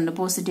വാല്യൂസും ഉണ്ട്.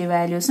 പോസിറ്റീവ്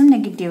വാല്യൂസും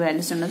നെഗറ്റീവ്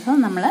വാല്യൂസും ഉണ്ട്. സോ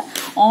നമ്മൾ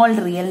ഓൾ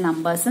റിയൽ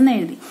നമ്പേഴ്സ് എന്ന്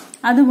എഴുതി.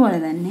 അതുപോലെ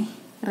തന്നെ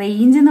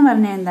റേഞ്ച് എന്ന്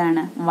പറഞ്ഞാൽ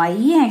എന്താണ്? y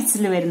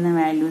ആക്സിൽ വരുന്ന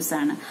വാല്യൂസ്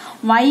ആണ്.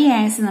 y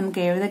ആക്സിൽ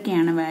നമുക്ക്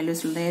ഏതൊക്കെയാണ്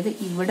വാല്യൂസ് ഉള്ളത്? അതായത്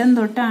ഇവിടെ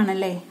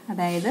തൊട്ടാണല്ലേ.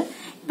 അതായത്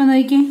ഇപ്പൊ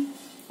നോക്കിയേ,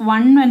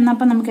 1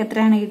 വന്നപ്പോ നമുക്ക്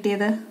എത്രയാണ്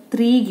കിട്ടിയത്?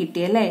 3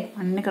 കിട്ടി അല്ലേ.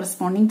 1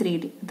 കറസ്പോണ്ടിങ് 3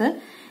 കിട്ടി. ഇത്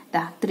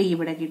 3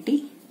 ഇവിടെ കിട്ടി,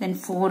 ദെൻ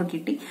 4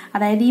 കിട്ടി.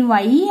 അതായത് ഈ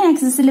y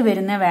ആക്സിസിൽ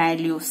വരുന്ന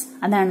വാല്യൂസ്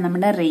അതാണ്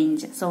നമ്മുടെ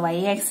റേഞ്ച്. സോ y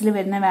ആക്സിൽ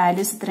വരുന്ന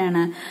വാല്യൂസ്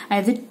എത്രയാണ്?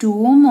 അതായത്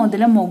 2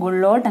 മുതൽ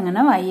മുകളിലോട്ട്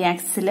അങ്ങനെ y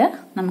ആക്സിൽ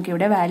നമുക്ക്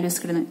ഇവിടെ വാല്യൂസ്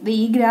കിട്ടുന്നു. ഇത്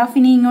ഈ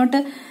ഗ്രാഫിനെ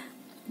ഇങ്ങോട്ട്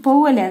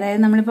പോവല്ലേ. അതായത്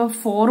നമ്മളിപ്പോ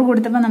 4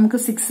 കൊടുത്തപ്പോൾ നമുക്ക്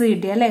 6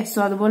 കിട്ടി അല്ലേ. സോ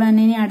അതുപോലെ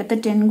തന്നെ ഇനി അടുത്ത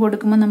 10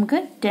 കൊടുക്കുമ്പോൾ നമുക്ക്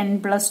 10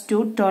 +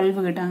 2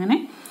 12 കിട്ടും. അങ്ങനെ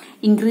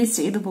ഇൻക്രീസ്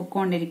ചെയ്ത്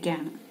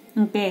പൊക്കോണ്ടിരിക്കുകയാണ്.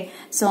 ഓക്കെ,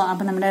 സോ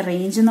അപ്പൊ നമ്മുടെ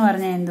റേഞ്ച് എന്ന്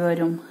പറഞ്ഞാൽ എന്ത്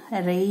വരും?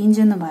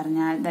 റേഞ്ച് എന്ന്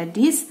പറഞ്ഞാൽ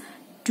ദാറ്റ് ഈസ്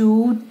 2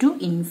 to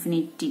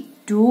infinity,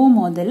 2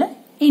 മുതൽ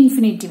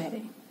ഇൻഫിനിറ്റി വരെ.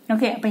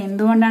 ഓക്കെ, അപ്പൊ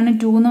എന്തുകൊണ്ടാണ്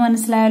 2 എന്ന്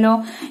മനസ്സിലായാലോ?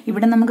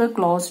 ഇവിടെ നമുക്ക്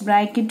ക്ലോസ്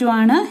ബ്രാക്കറ്റും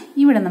ആണ്,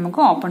 ഇവിടെ നമുക്ക്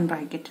ഓപ്പൺ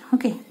ബ്രാക്കറ്റ്.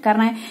 ഓക്കെ,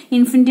 കാരണം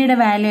ഇൻഫിനിറ്റിയുടെ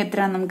വാല്യൂ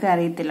എത്ര നമുക്ക്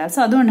അറിയത്തില്ല. സോ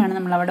അതുകൊണ്ടാണ്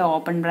നമ്മൾ അവിടെ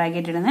ഓപ്പൺ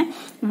ബ്രാക്കറ്റ് ഇടുന്നത്.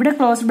 ഇവിടെ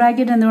ക്ലോസ്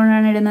ബ്രാക്കറ്റ്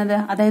എന്തുകൊണ്ടാണ് ഇടുന്നത്?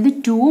 അതായത്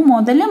 2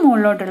 മുതൽ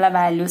മുകളിലോട്ടുള്ള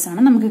വാല്യൂസ്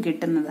ആണ് നമുക്ക്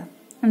കിട്ടുന്നത്.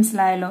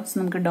 മനസ്സിലായല്ലോ? സോ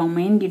നമുക്ക്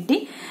ഡൊമൈൻ കിട്ടി,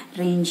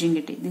 റേഞ്ചും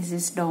കിട്ടി. This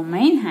is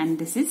domain and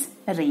this is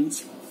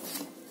range.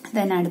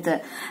 Then അടുത്ത്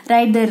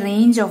write the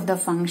range of the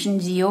function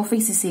g of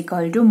x is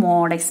equal to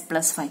mod x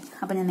plus 5.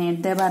 അപ്പൊ ഞാൻ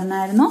നേരത്തെ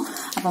പറഞ്ഞായിരുന്നു.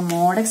 അപ്പൊ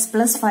mod x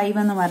plus 5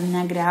 എന്ന്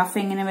പറഞ്ഞ ഗ്രാഫ്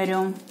എങ്ങനെ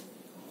വരും?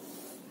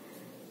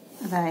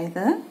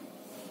 അതായത്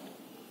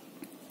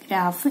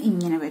ഗ്രാഫ്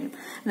ഇങ്ങനെ വരും.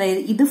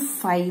 അതായത് ഇത്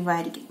 5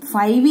 ആയിരിക്കും.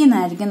 5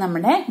 എന്നായിരിക്കും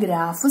നമ്മുടെ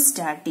ഗ്രാഫ്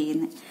സ്റ്റാർട്ട്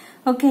ചെയ്യുന്നത്.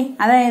 ഓക്കെ,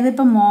 അതായത്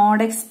ഇപ്പൊ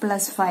mod x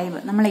plus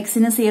 5 നമ്മൾ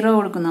എക്സിന് 0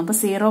 കൊടുക്കുന്നു. അപ്പൊ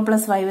 0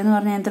 plus 5 എന്ന്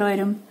പറഞ്ഞാൽ എത്ര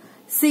വരും?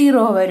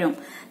 0 വരും.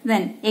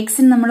 ദെൻ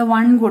എക്സിന് നമ്മൾ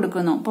 1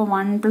 കൊടുക്കുന്നു. അപ്പൊ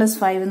 1 +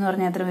 5 എന്ന്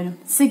പറഞ്ഞാൽ എത്ര വരും?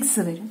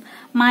 6 വരും.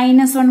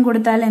 -1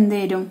 കൊടുത്താൽ എന്ത്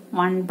വരും?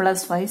 1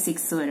 + 5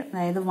 6 വരും.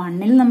 അതായത്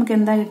 1ൽ നമുക്ക്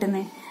എന്താ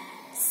കിട്ടുന്നത്?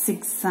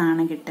 6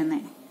 ആണ്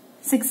കിട്ടുന്നത്.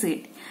 6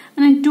 കിട്ടി.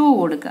 അങ്ങനെ 2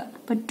 കൊടുക്കുക.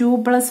 അപ്പൊ 2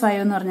 +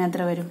 5 എന്ന് പറഞ്ഞാൽ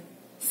എത്ര വരും?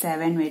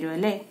 7 വരും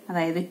അല്ലേ.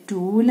 അതായത്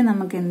 2ൽ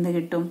നമുക്ക് എന്ത്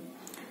കിട്ടും?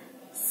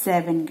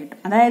 7 കിട്ടും.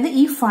 അതായത്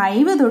ഈ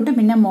 5 തൊട്ട്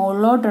പിന്നെ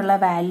മുകളിലോട്ടുള്ള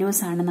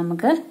വാല്യൂസ് ആണ്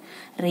നമുക്ക്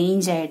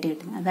റേഞ്ച് ആയിട്ട്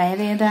കിട്ടുന്നത്.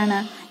 അതായത് ഏതാണ്?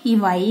 ഈ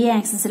y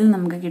ആക്സിസിൽ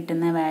നമുക്ക്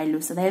കിട്ടുന്ന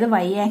വാല്യൂസ്. അതായത്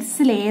y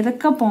ആക്സിസിൽ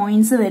ഏതൊക്കെ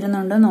പോയിന്റ്സ്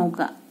വരുന്നുണ്ടോ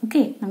നോക്കുക.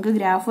 ഓക്കെ, നമുക്ക്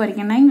ഗ്രാഫ്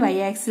വരയ്ക്കണമെങ്കിൽ y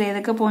ആക്സിസിൽ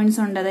ഏതൊക്കെ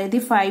പോയിന്റ്സ് ഉണ്ട്? അതായത്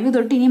ഈ 5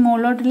 തൊട്ട് ഇനി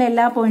മുകളിലോട്ടുള്ള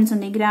എല്ലാ പോയിന്റ്സ്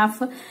ഉണ്ട്. ഈ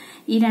ഗ്രാഫ്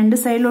ഈ രണ്ട്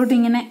സൈഡിലോട്ട്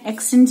ഇങ്ങനെ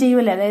എക്സ്റ്റെൻഡ്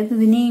ചെയ്യുമല്ലേ. അതായത്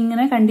ഇതിനെ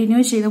ഇങ്ങനെ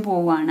കണ്ടിന്യൂ ചെയ്ത്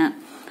പോവാണ്.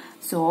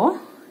 സോ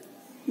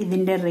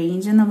ഇതിന്റെ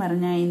റേഞ്ച് എന്ന്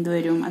പറഞ്ഞാൽ എന്ത്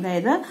വരും?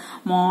 അതായത്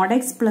mod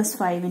x plus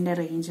 5ന്റെ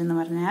റേഞ്ച് എന്ന്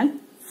പറഞ്ഞാൽ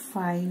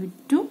 5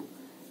 to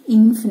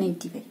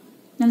infinity വരും.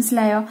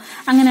 മനസ്സിലായോ?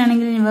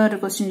 അങ്ങനെയാണെങ്കിൽ ഇനി വേറൊരു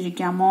ക്വസ്റ്റ്യൻ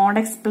ചോദിക്കാം. mod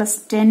x plus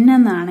 10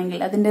 എന്നാണെങ്കിൽ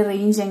അതിന്റെ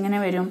റേഞ്ച് എങ്ങനെ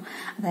വരും?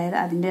 അതായത്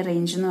അതിന്റെ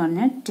റേഞ്ച് എന്ന്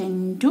പറഞ്ഞാൽ 10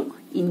 to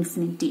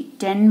infinity,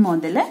 10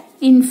 മുതൽ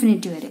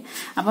ഇൻഫിനിറ്റി വരെ.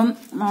 അപ്പം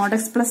mod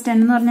x plus 10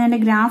 എന്ന് പറഞ്ഞാൽ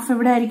അതിന്റെ ഗ്രാഫ്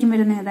എവിടെ ആയിരിക്കും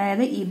വരുന്നത്?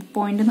 അതായത് ഈ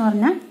പോയിന്റ് എന്ന്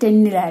പറഞ്ഞാൽ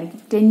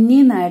 10ലായിരിക്കും. 10ൽ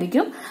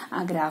നിന്നായിരിക്കും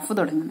ആ ഗ്രാഫ്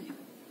തുടങ്ങുന്നത്.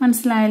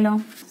 മനസ്സിലായല്ലോ?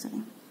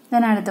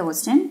 Then അടുത്ത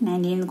question,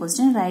 19th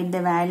question. Write the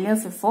value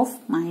of f of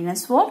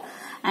 -4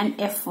 and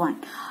f1.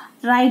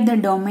 Write the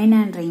domain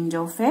and range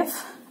of f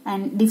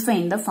and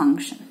define the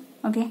function.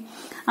 Okay,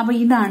 അപ്പൊ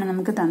ഇതാണ്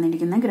നമുക്ക്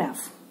തന്നിരിക്കുന്ന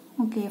ഗ്രാഫ്.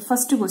 ഓക്കെ,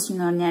 ഫസ്റ്റ് ക്വസ്റ്റ്യൻ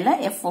എന്ന് പറഞ്ഞാൽ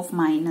f of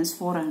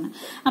 -4 ആണ്.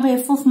 അപ്പൊ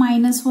f of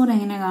 -4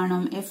 എങ്ങനെ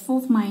കാണും? f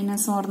of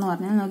 -4 എന്ന്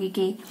പറഞ്ഞാൽ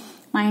നോക്കിക്കേ,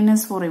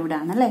 -4 ഇവിടെ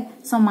ആണല്ലേ.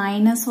 സോ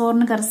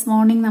 -4ന്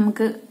കറസ്പോണ്ടിങ്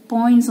നമുക്ക്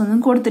പോയിന്റ്സ് ഒന്നും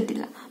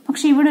കൊടുത്തിട്ടില്ല.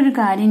 പക്ഷെ ഇവിടെ ഒരു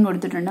കാര്യം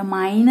കൊടുത്തിട്ടുണ്ട്.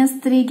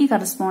 -3ക്ക്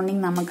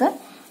കറസ്പോണ്ടിങ് നമുക്ക്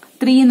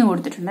 3 എന്ന്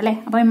കൊടുത്തിട്ടുണ്ട് അല്ലെ.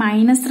 അപ്പൊ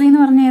 -3 എന്ന്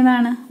പറഞ്ഞ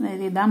ഏതാണ്?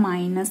 അതായത് ഇതാ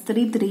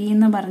 -3 3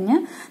 എന്ന് പറഞ്ഞ്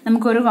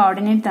നമുക്കൊരു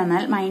കോർഡിനേറ്റ്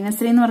തന്നാൽ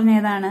 -3 എന്ന് പറഞ്ഞ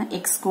ഏതാണ്?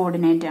 x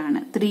കോർഡിനേറ്റ് ആണ്.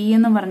 3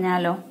 എന്ന്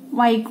പറഞ്ഞാലോ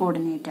y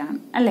കോർഡിനേറ്റ് ആണ്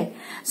അല്ലെ.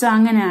 സോ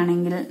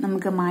അങ്ങനെയാണെങ്കിൽ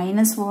നമുക്ക്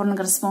 -4ന്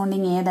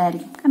കറസ്പോണ്ടിങ്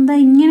ഏതായിരിക്കും? എന്താ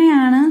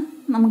ഇങ്ങനെയാണ്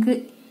നമുക്ക്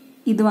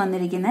ഇത്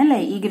വന്നിരിക്കുന്നത് അല്ലെ,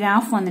 ഈ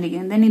ഗ്രാഫ്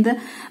വന്നിരിക്കുന്നത്. ദെൻ ഇത്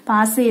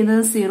പാസ്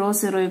ചെയ്തത് 0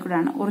 0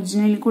 കൂടാണ്,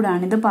 ഒറിജിനലിൽ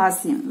കൂടാണ് ഇത്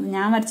പാസ് ചെയ്യുന്നത്.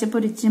 ഞാൻ വരച്ചപ്പോൾ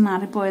ഒരു ഇച്ചിരി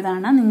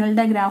മാറിപ്പോയതാണ്.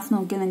 നിങ്ങളുടെ ഗ്രാഫ്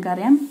നോക്കിയാൽ നിങ്ങൾക്ക്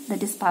അറിയാം.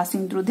 That is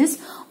passing through this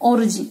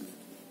origin.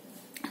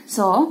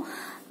 So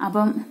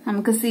അപ്പം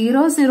നമുക്ക്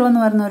 0 0 എന്ന്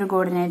പറഞ്ഞ ഒരു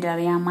കോർഡിനേറ്റ്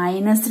അറിയാം,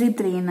 -3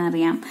 3 എന്ന്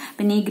അറിയാം.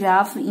 പിന്നെ ഈ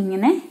ഗ്രാഫ്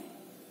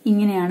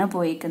ഇങ്ങനെയാണ്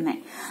പോയിക്കുന്നത്.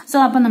 സോ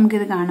അപ്പൊ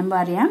നമുക്കിത് കാണുമ്പോൾ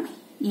അറിയാം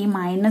ഈ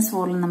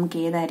 -4ൽ നമുക്ക്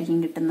ഏതായിരിക്കും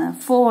കിട്ടുന്നത്?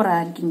 4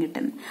 ആയിരിക്കും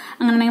കിട്ടുന്നത്.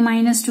 അങ്ങനെയാണെങ്കിൽ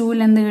 -2ൽ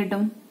എന്ത്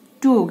കിട്ടും?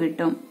 2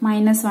 കിട്ടും.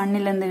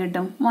 -1ൽ എന്ത്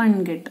കിട്ടും? 1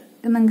 കിട്ടും.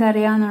 ഇത് നിങ്ങൾക്ക്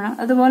അറിയാവുന്നതാണ്.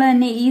 അതുപോലെ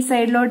തന്നെ ഈ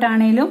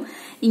സൈഡിലോട്ടാണേലും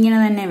ഇങ്ങനെ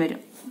തന്നെ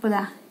വരും. അപ്പൊ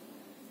ഇതാ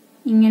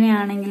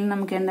ഇങ്ങനെയാണെങ്കിൽ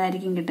നമുക്ക്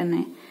എന്തായിരിക്കും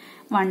കിട്ടുന്നത്?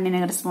 1ന്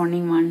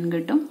കറസ്പോണ്ടിങ് 1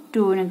 കിട്ടും,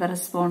 2ന്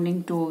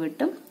കറസ്പോണ്ടിങ് 2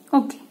 കിട്ടും.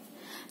 ഓക്കെ,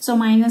 സോ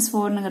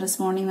 -4ന്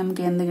കറസ്പോണ്ടിങ്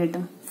നമുക്ക് എന്ത്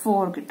കിട്ടും?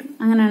 4 കിട്ടും.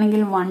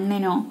 അങ്ങനെയാണെങ്കിൽ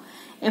 1നോ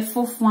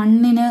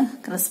f(1)ന്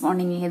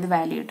കറസ്പോണ്ടിങ് ഏത്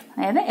വാല്യൂ കിട്ടും?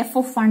 അതായത്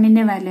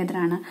f(1)ന്റെ വാല്യൂ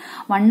എത്രയാണ്?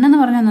 1 എന്ന്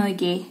പറഞ്ഞാൽ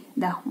നോക്കിയേ,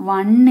 ഇതാ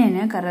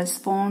 1ന്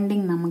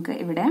കറസ്പോണ്ടിങ് നമുക്ക്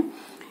ഇവിടെ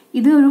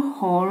ഇത് ഒരു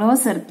ഹോളോ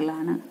സർക്കിൾ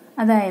ആണ്.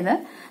 അതായത്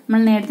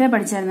നമ്മൾ നേരത്തെ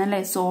പഠിച്ചായിരുന്നല്ലേ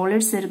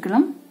സോളിഡ്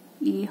സർക്കിളും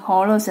ഈ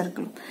ഹോളോ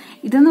സർക്കിളും.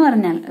 ഇതെന്ന്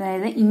പറഞ്ഞാൽ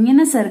അതായത്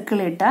ഇങ്ങനെ സർക്കിൾ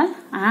ഇട്ടാൽ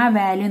ആ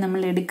വാല്യൂ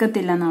നമ്മൾ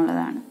എടുക്കത്തില്ല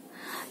എന്നുള്ളതാണ്.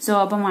 സോ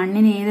അപ്പം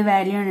 1ന് ഏത്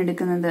വാല്യൂ ആണ്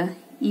എടുക്കുന്നത്?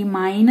 ഈ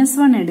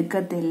 -1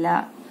 എടുക്കത്തില്ല,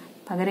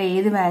 പകരം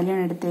ഏത് വാല്യൂ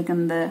ആണ്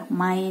എടുത്തേക്കുന്നത്?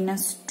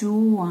 -2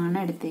 ആണ്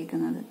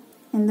എടുത്തേക്കുന്നത്.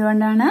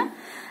 എന്തുകൊണ്ടാണ്?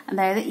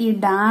 അതായത് ഈ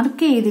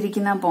ഡാർക്ക്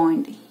ചെയ്തിരിക്കുന്ന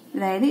പോയിന്റ്,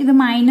 അതായത് ഇത്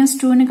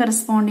 -2ന്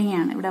കറസ്പോണ്ടിങ്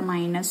ആണ്. ഇവിടെ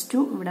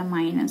 -2, ഇവിടെ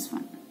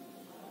 -1.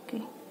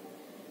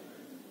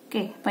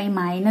 ഓക്കെ, അപ്പൊ ഈ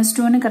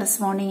 -2ന്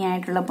കറസ്പോണ്ടിങ്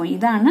ആയിട്ടുള്ള പോയിന്റ്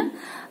ഇതാണ്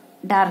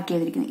ഡാർക്ക്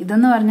ചെയ്തിരിക്കുന്നത്.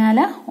 ഇതെന്ന്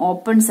പറഞ്ഞാല്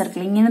ഓപ്പൺ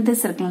സർക്കിൾ, ഇങ്ങനത്തെ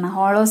സർക്കിളാണ്,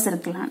 ഹോളോ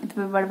സർക്കിളാണ്.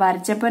 ഇപ്പൊ ഇവിടെ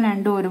വരച്ചപ്പോൾ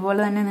രണ്ടും ഒരുപോലെ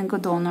തന്നെ നിങ്ങൾക്ക്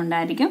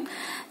തോന്നുന്നുണ്ടായിരിക്കും.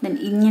 ദെൻ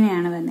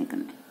ഇങ്ങനെയാണ്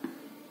വന്നേക്കുന്നത്.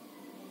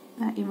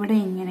 ഇവിടെ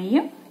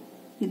ഇങ്ങനെയും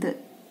ഇത്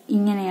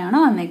ഇങ്ങനെയാണ്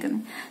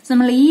വന്നേക്കുന്നത്. സോ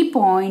നമ്മൾ ഈ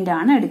പോയിന്റ്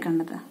ആണ്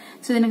എടുക്കേണ്ടത്.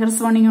 സോ ഇതിന്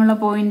കറസ്പോണ്ടിങ് ഉള്ള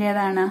പോയിന്റ്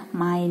ഏതാണ്?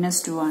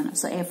 -2 ആണ്.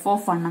 സോ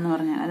f(1) എന്ന്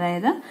പറഞ്ഞാൽ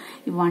അതായത്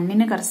ഈ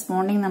 1ന്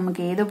കറസ്പോണ്ടിങ്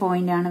നമുക്ക് ഏത്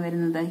പോയിന്റ് ആണ്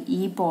വരുന്നത്?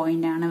 ഈ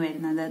പോയിന്റ് ആണ്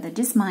വരുന്നത്.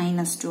 ദാറ്റ് ഈസ്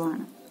 -2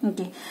 ആണ്.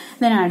 ഓക്കെ,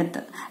 ദെൻ അടുത്ത്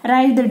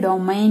write the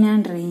domain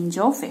and range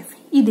of f.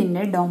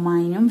 ഇതിന്റെ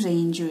ഡൊമൈനും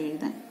റേഞ്ചും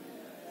എഴുതാൻ.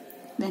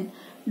 ദെൻ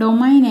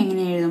ഡൊമൈൻ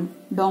എങ്ങനെ എഴുതും?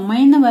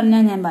 ഡൊമൈൻ എന്ന്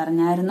പറഞ്ഞാൽ ഞാൻ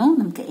പറഞ്ഞായിരുന്നു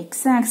നമുക്ക്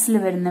എക്സ് ആക്സിൽ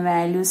വരുന്ന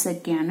വാല്യൂസ്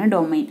ഒക്കെയാണ്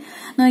ഡൊമൈൻ.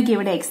 നോക്കി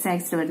ഇവിടെ എക്സ്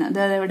ആക്സിൽ വരുന്നത്,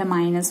 അതായത് ഇവിടെ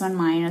 -1,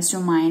 -2,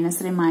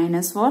 -3,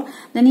 -4.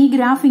 ദെൻ ഈ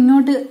ഗ്രാഫ്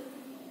ഇങ്ങോട്ട്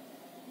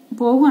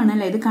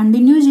പോവുകയാണല്ലേ, ഇത്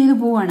കണ്ടിന്യൂ ചെയ്ത്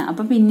പോവുകയാണ്.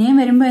 അപ്പൊ പിന്നെയും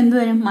വരുമ്പോ എന്ത്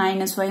വരും?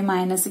 -5,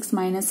 -6,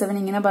 -7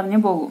 ഇങ്ങനെ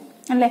പറഞ്ഞു പോകും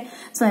അല്ലെ.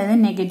 സോ അതായത്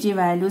നെഗറ്റീവ്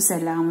വാല്യൂസ്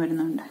എല്ലാം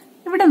വരുന്നുണ്ട്.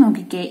 ഇവിടെ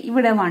നോക്കിക്കേ,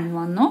 ഇവിടെ 1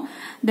 വന്നു.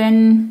 ദെൻ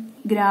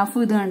ഗ്രാഫ്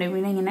ഇത് കണ്ട്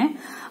ഇവിടെ ഇങ്ങനെ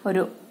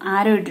ഒരു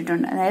ആരോ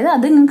ഇട്ടിട്ടുണ്ട്, അതായത്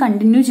അത്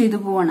കണ്ടിന്യൂ ചെയ്തു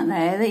പോവാണ്.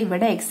 അതായത്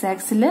ഇവിടെ എക്സ്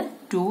ആക്സിൽ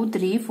 2,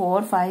 3, 4,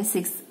 5,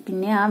 6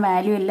 പിന്നെ ആ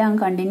വാല്യൂ എല്ലാം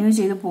കണ്ടിന്യൂ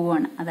ചെയ്ത്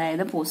പോവാണ്.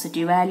 അതായത്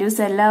പോസിറ്റീവ്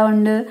വാല്യൂസ് എല്ലാം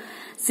ഉണ്ട്,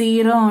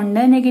 0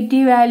 ഉണ്ട്,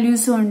 നെഗറ്റീവ്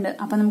വാല്യൂസും ഉണ്ട്.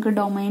 അപ്പൊ നമുക്ക്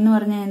ഡൊമൈൻ എന്ന്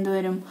പറഞ്ഞാൽ എന്ത്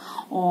വരും?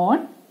 ഓൾ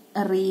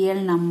റിയൽ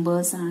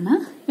നമ്പേഴ്സ് ആണ്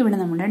ഇവിടെ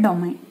നമ്മുടെ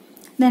ഡൊമൈൻ.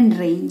 Then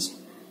range.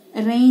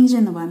 റേഞ്ച്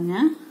എന്ന്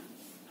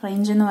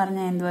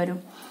പറഞ്ഞാൽ എന്ത്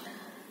വരും?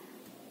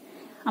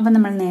 അപ്പൊ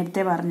നമ്മൾ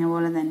നേരത്തെ പറഞ്ഞ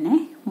പോലെ തന്നെ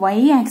y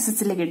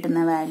ആക്സിസിൽ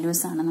കിട്ടുന്ന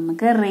വാല്യൂസ് ആണ്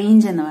നമുക്ക്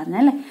റേഞ്ച് എന്ന് പറഞ്ഞാൽ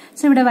അല്ലെ.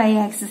 സോ ഇവിടെ y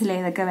ആക്സിസിൽ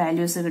ഏതൊക്കെ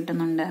വാല്യൂസ്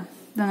കിട്ടുന്നുണ്ട്?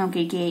 ഇത്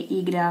നോക്കിക്കേ, ഈ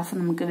ഗ്രാഫ്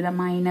നമുക്ക് ഇവിടെ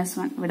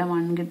 -1, ഇവിടെ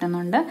 1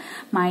 കിട്ടുന്നുണ്ട്,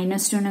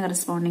 -2ന്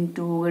കറസ്പോണ്ടിങ്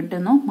 2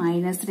 കിട്ടുന്നു,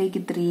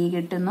 -3ക്ക് 3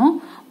 കിട്ടുന്നു,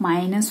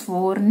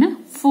 -4ന്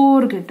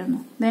 4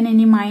 കിട്ടുന്നു. ദെൻ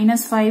ഇനി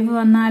 -5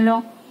 വന്നാലോ,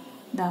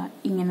 ഇതാ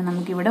ഇങ്ങനെ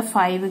നമുക്ക് ഇവിടെ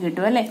 5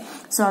 കിട്ടും അല്ലെ.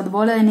 സോ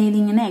അതുപോലെ തന്നെ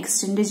ഇതിങ്ങനെ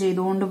എക്സ്റ്റെൻഡ്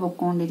ചെയ്തുകൊണ്ട്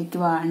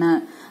പൊക്കോണ്ടിരിക്കുവാണ്.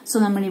 സോ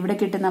നമ്മൾ ഇവിടെ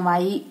കിട്ടുന്ന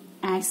y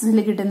ആക്സിസിൽ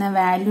കിട്ടുന്ന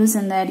വാല്യൂസ്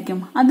എന്തായിരിക്കും?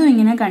 അതും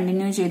ഇങ്ങനെ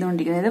കണ്ടിന്യൂ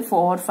ചെയ്തുകൊണ്ടിരിക്കും. അതായത്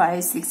 4,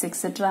 5, 6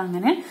 എക്സെട്ര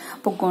അങ്ങനെ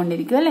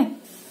പൊക്കോണ്ടിരിക്കും അല്ലെ.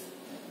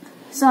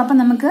 സോ അപ്പൊ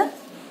നമുക്ക്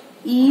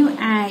ഈ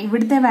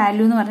ഇവിടുത്തെ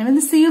വാല്യൂ എന്ന് പറഞ്ഞാൽ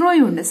ഇത് 0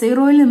 ഉണ്ട്,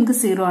 0യിൽ നമുക്ക്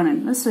 0 ആണ്.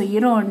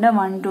 0 ഉണ്ട്,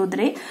 1, 2,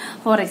 3,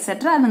 4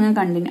 എക്സെട്ര അതങ്ങ്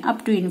കണ്ടിന്യൂ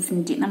അപ് ടു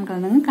ഇൻഫിനിറ്റി നമുക്ക്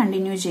അതങ്ങ്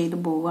കണ്ടിന്യൂ ചെയ്ത്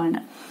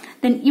പോവുകയാണ്.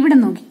 ദെൻ ഇവിടെ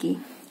നോക്കിക്കേ,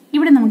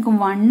 ഇവിടെ നമുക്ക്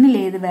 1ൽ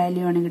ഏത്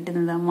വാല്യൂ ആണ്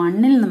കിട്ടുന്നത്?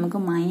 1ൽ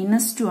നമുക്ക്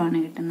 -2 ആണ്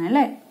കിട്ടുന്നത്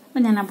അല്ലെ. അപ്പൊ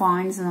ഞാൻ ആ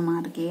പോയിന്റ്സ് ഒന്ന്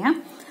മാർക്ക് ചെയ്യാം.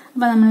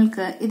 അപ്പൊ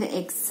നമ്മൾക്ക് ഇത്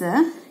എക്സ്,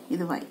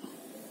 ഇത് വൈ.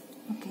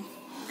 ഓക്കെ,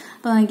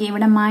 അപ്പൊ നോക്കി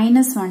ഇവിടെ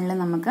 -1ൽ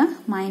നമുക്ക്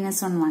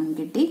 -1 1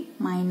 കിട്ടി,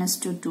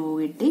 -2 2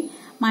 കിട്ടി,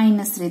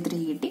 -3 3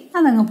 കിട്ടി.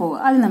 അതങ്ങ് പോകും,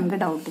 അത് നമുക്ക്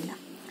ഡൗട്ടില്ല.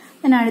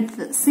 then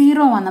അടുത്തത്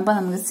 0 വന്നപ്പോൾ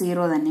നമുക്ക്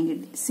 0 തന്നെ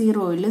കിട്ടി,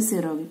 0ൽ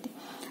 0 കിട്ടി.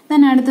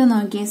 then അടുത്തത്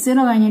നോക്കിയേ,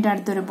 0 കഴിഞ്ഞിട്ട്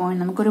അടുത്തൊരു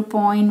പോയിന്റ്, നമുക്കൊരു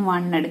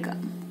 0.1 എടുക്കാം.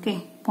 ഓക്കെ,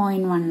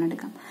 0.1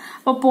 എടുക്കാം.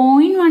 അപ്പൊ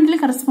 0.1ൽ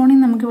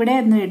കറസ്പോണ്ടിങ് നമുക്ക് ഇവിടെ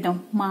എന്ത് കിട്ടും?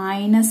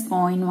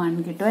 -0.1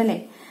 കിട്ടും അല്ലെ.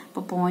 അപ്പൊ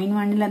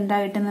 0.1ൽ എന്താ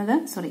കിട്ടുന്നത്?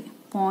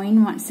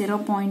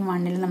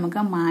 0.1ൽ നമുക്ക്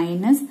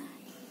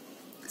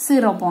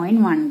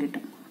 -0.1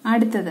 കിട്ടും.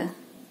 അടുത്തത്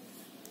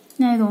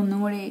ഞാൻ ഇതൊന്നും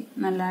കൂടി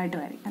നല്ലതായിട്ട്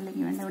വരയ്ക്കാം,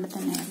 അല്ലെങ്കിൽ വേണ്ട ഇവിടെ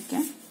തന്നെ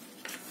വരയ്ക്കാം.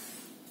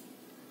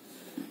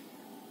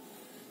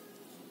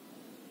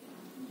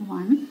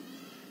 1,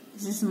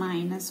 this is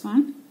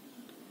 -1,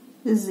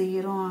 ഇത്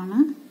 0 ആണ്,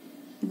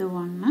 ഇത്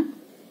 1,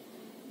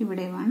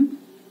 ഇവിടെ 1.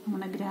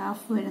 നമ്മുടെ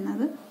ഗ്രാഫ്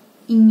വരുന്നത്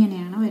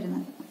ഇങ്ങനെയാണ്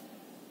വരുന്നത്.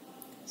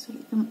 സോറി,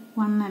 ഇത്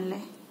 1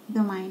 അല്ലേ,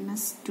 ഇത്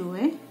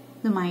 -2,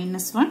 ഇത്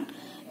 -1,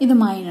 ഇത്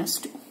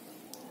 -2.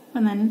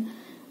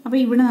 അപ്പൊ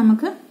ഇവിടെ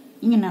നമുക്ക്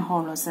ഇങ്ങനെ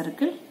ഹോളോ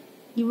സർക്കിൾ,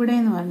 ഇവിടെ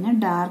എന്ന് പറഞ്ഞാൽ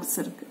ഡാർക്ക്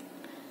സർക്കിൾ,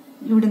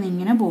 ഇവിടെ നിന്ന്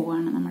ഇങ്ങനെ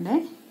പോവുകയാണ് നമ്മുടെ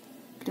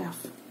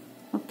ഗ്രാഫ്.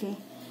 ഓക്കെ,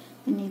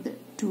 പിന്നെ ഇത്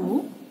 2,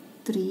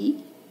 3,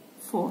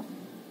 4.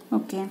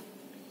 ഓക്കെ,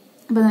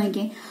 അപ്പൊ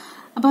നോക്കിയേ,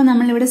 അപ്പൊ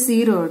നമ്മളിവിടെ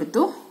 0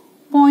 എടുത്തു,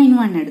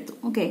 0.1 എടുത്തു.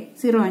 ഓക്കെ,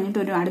 0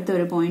 കഴിഞ്ഞിട്ട് അടുത്ത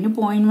ഒരു പോയിന്റ്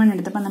 0.1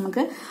 എടുത്തപ്പോൾ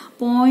നമുക്ക്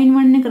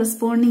 0.1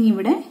 കറസ്പോണ്ടിങ്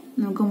ഇവിടെ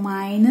നമുക്ക്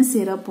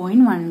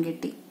 -0.1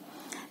 കിട്ടി.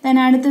 then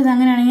അടുത്തത്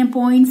അങ്ങനെയാണെങ്കിൽ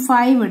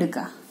 0.5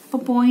 എടുക്കുക. അപ്പൊ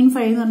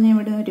 0.5 എന്ന് പറഞ്ഞാൽ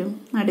ഇവിടെ ഒരു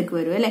നടുക്ക്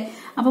വരും അല്ലെ.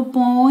 അപ്പൊ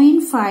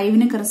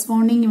 0.5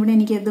 കറസ്പോണ്ടിങ് ഇവിടെ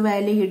എനിക്ക് എന്ത്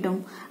വാല്യൂ കിട്ടും?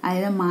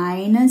 അതായത്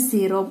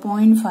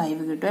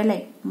 -0.5 കിട്ടും അല്ലെ,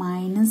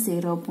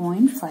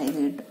 -0.5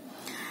 കിട്ടും.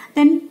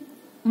 then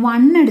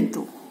 1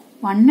 എടുത്തു.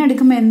 1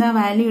 എടുക്കുമ്പോ എന്താ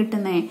വാല്യൂ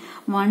കിട്ടുന്നേ?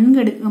 1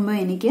 എടുക്കുമ്പോ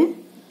എനിക്ക്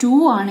 2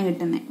 ആണ്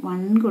കിട്ടുന്നത്.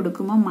 1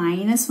 കൊടുക്കുമ്പോൾ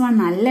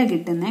 -1 അല്ല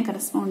കിട്ടുന്നത്.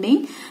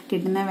 കറസ്പോണ്ടിങ്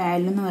കിട്ടുന്ന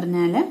വാല്യൂ എന്ന്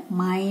പറഞ്ഞാൽ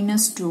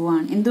 -2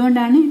 ആണ്.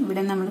 എന്തുകൊണ്ടാണ്?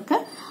 ഇവിടെ നമ്മൾക്ക്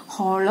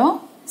ഹോളോ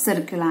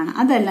സർക്കിൾ ആണ്,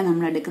 അതല്ല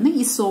നമ്മൾ എടുക്കുന്നത്.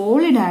 ഈ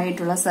സോളിഡ്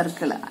ആയിട്ടുള്ള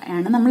സർക്കിൾ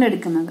ആണ് നമ്മൾ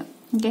എടുക്കുന്നത്.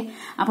 ഓക്കെ,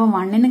 അപ്പൊ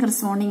 1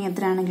 കറസ്പോണ്ടിങ്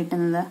എത്രയാണ്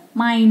കിട്ടുന്നത്?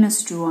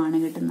 -2 ആണ്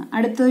കിട്ടുന്നത്.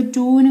 അടുത്തത്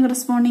 2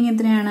 കറസ്പോണ്ടിങ്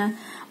എത്രയാണ്?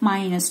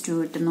 -2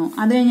 കിട്ടുന്നു.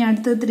 അത് കഴിഞ്ഞ്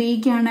അടുത്തത്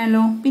 3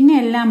 ആണല്ലോ, പിന്നെ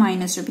എല്ലാം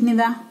 -2. പിന്നെ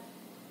ഇതാ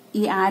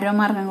ഈ ആരോ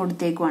മാർഗം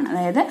കൊടുത്തേക്കുവാണ്.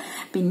 അതായത്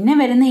പിന്നെ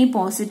വരുന്ന ഈ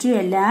പോസിറ്റീവ്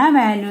എല്ലാ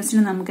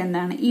വാല്യൂസിനും നമുക്ക്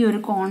എന്താണ്? ഈ ഒരു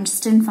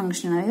കോൺസ്റ്റന്റ്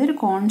ഫംഗ്ഷൻ, അതായത് ഒരു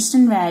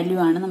കോൺസ്റ്റന്റ് വാല്യൂ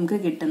ആണ് നമുക്ക്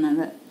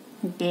കിട്ടുന്നത്.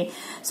 ഓക്കെ,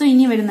 സോ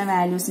ഇനി വരുന്ന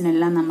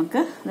വാല്യൂസിനെല്ലാം നമുക്ക്,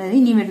 അതായത്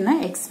ഇനി വരുന്ന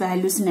എക്സ്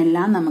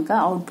വാല്യൂസിനെല്ലാം നമുക്ക്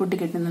ഔട്ട്പുട്ട്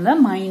കിട്ടുന്നത്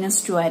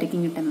 -2 ആയിരിക്കും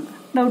കിട്ടുന്നത്.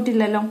 ഡൗട്ട്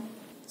ഇല്ലല്ലോ.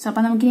 സോ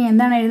അപ്പൊ നമുക്ക് ഇനി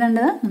എന്താണ്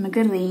എഴുതേണ്ടത്? നമുക്ക്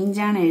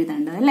റേഞ്ച് ആണ്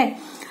എഴുതേണ്ടത് അല്ലെ.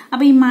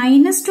 അപ്പൊ ഈ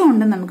 -2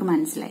 ഉണ്ടെന്ന് നമുക്ക്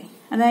മനസ്സിലായി.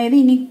 അതായത്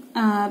ഇനി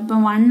ഇപ്പൊ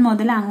 1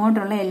 മുതൽ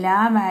അങ്ങോട്ടുള്ള എല്ലാ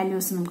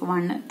വാല്യൂസും നമുക്ക്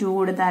 1, 2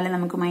 കൊടുത്താൽ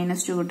നമുക്ക്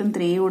 -2 കിട്ടും,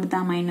 3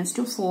 കൊടുത്താൽ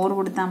 -2, 4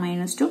 കൊടുത്താൽ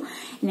 -2,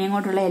 ഇനി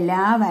അങ്ങോട്ടുള്ള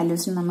എല്ലാ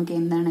വാല്യൂസിനും നമുക്ക്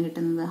എന്താണ്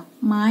കിട്ടുന്നത്?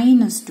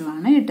 -2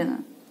 ആണ്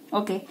കിട്ടുന്നത്.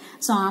 ഓക്കെ,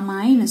 സോ ആ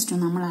 -2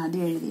 നമ്മൾ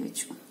ആദ്യം എഴുതി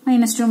വെച്ചു.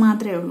 -2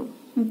 മാത്രമേ ഉള്ളൂ.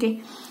 ഓക്കെ,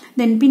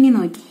 ദെൻ പിന്നെ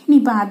നോക്കി.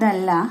 ഇനിയിപ്പൊ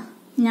അതല്ല,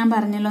 ഞാൻ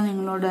പറഞ്ഞല്ലോ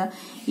നിങ്ങളോട്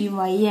ഈ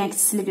y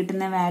ആക്സിസിൽ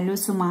കിട്ടുന്ന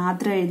വാല്യൂസ്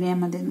മാത്രം എഴുതിയാൽ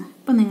മതിയെന്ന്.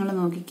 ഇപ്പൊ നിങ്ങൾ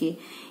നോക്കിക്കേ,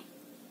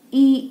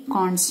 ഈ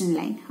കോൺസ്റ്റന്റ്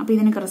ലൈൻ, അപ്പൊ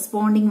ഇതിന്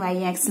കറസ്പോണ്ടിങ് y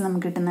ആക്സിൽ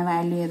നമുക്ക് കിട്ടുന്ന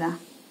വാല്യൂ ഏതാ?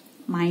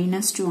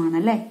 -2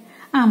 ആണല്ലേ.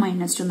 ആ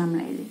 -2 നമ്മൾ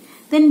എഴുതി.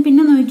 ദെൻ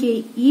പിന്നെ നോക്കിയേ,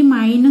 ഈ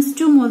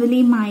 -2 മുതൽ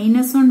ഈ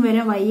 -1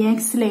 വരെ y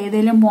ആക്സിൽ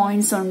ഏതെങ്കിലും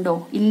പോയിന്റ്സ് ഉണ്ടോ?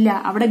 ഇല്ല.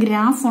 അവിടെ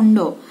ഗ്രാഫ്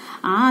ഉണ്ടോ?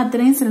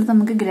 അത്രയും സ്ഥലത്ത്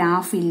നമുക്ക്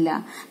ഗ്രാഫ് ഇല്ല.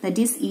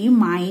 ദാറ്റ് ഈസ് ഈ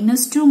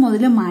 -2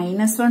 മുതൽ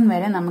 -1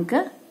 വരെ നമുക്ക്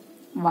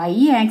y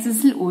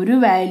ആക്സിസിൽ ഒരു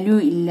വാല്യൂ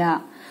ഇല്ല.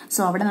 സോ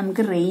അവിടെ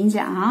നമുക്ക് റേഞ്ച്,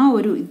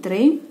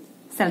 ഇത്രയും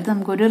സ്ഥലത്ത്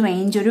നമുക്ക് ഒരു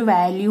റേഞ്ച്, ഒരു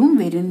വാല്യൂവും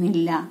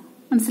വരുന്നില്ല.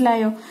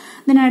 മനസ്സിലായോ?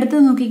 ഇതിനടുത്ത്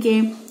നോക്കിക്കേ,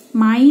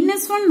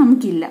 -1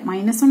 നമുക്കില്ല.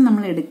 -1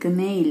 നമ്മൾ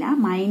എടുക്കുന്നേ ഇല്ല.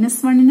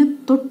 -1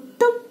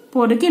 തൊട്ട്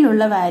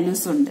പുറകിലുള്ള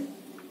വാല്യൂസ് ഉണ്ട്.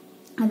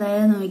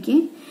 അതായത് നോക്കി,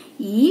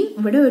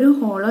 ഇവിടെ ഒരു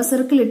ഹോളോ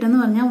സർക്കിൾ ഇട്ടെന്ന്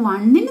പറഞ്ഞാൽ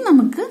 1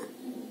 നമുക്ക്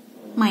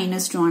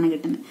 -2 ആണ്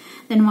കിട്ടുന്നത്.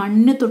 ദെൻ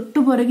 1 തൊട്ട്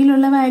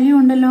പുറകിലുള്ള വാല്യൂ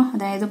ഉണ്ടല്ലോ,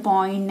 അതായത്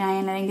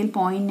 0.9 അല്ലെങ്കിൽ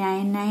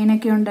 0.99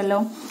 ഒക്കെ ഉണ്ടല്ലോ.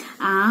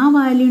 ആ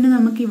വാല്യൂന്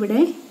നമുക്ക്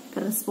ഇവിടെ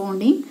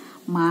കറസ്പോണ്ടിങ്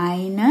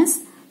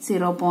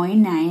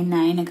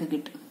 -0.99 ഒക്കെ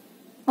കിട്ടും.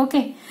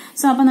 ഓക്കെ,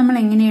 സോ അപ്പൊ നമ്മൾ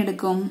എങ്ങനെ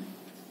എടുക്കും?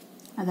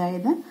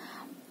 അതായത്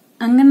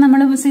അങ്ങനെ നമ്മൾ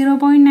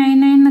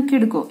 0.99 എന്നൊക്കെ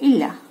എടുക്കോ?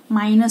 ഇല്ല.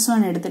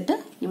 -1 എടുത്തിട്ട്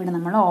ഇവിടെ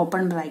നമ്മൾ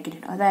ഓപ്പൺ ബ്രാക്കറ്റ്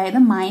ഇടും. അതായത്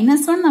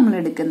 -1 നമ്മൾ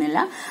എടുക്കുന്നില്ല,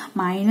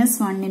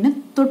 -1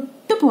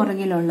 തൊട്ട്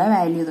പുറകിലുള്ള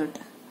വാല്യൂ തൊട്ട്.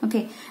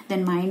 ഓക്കെ,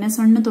 ദെൻ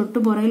 -1 തൊട്ട്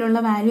പുറകിലുള്ള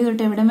വാല്യൂ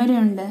തൊട്ട് എവിടം വരെ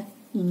ഉണ്ട്?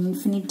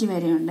 ഇൻഫിനിറ്റി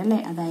വരെ ഉണ്ട് അല്ലെ.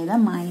 അതായത്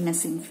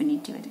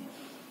 -ഇൻഫിനിറ്റി വരെ.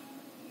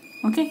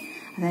 ഓക്കെ,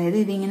 അതായത്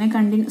ഇതിങ്ങനെ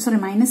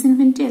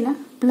 -ഇൻഫിനിറ്റി അല്ല,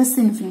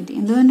 +ഇൻഫിനിറ്റി.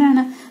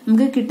 എന്തുകൊണ്ടാണ്?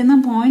 നമുക്ക് കിട്ടുന്ന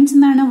പോയിന്റ്സ്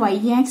എന്താണ്? y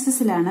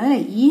ആക്സിസിലാണ് അല്ലെ,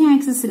 ഈ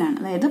ആക്സിസിലാണ്,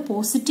 അതായത്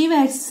പോസിറ്റീവ്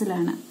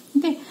ആക്സിസിലാണ്.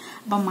 ഓക്കെ,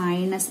 അപ്പൊ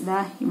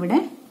ഇവിടെ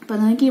അപ്പൊ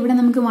നോക്കി, ഇവിടെ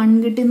നമുക്ക് 1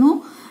 കിട്ടുന്നു,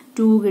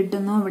 2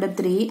 കിട്ടുന്നു, ഇവിടെ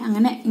 3,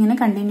 അങ്ങനെ ഇങ്ങനെ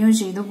കണ്ടിന്യൂ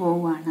ചെയ്തു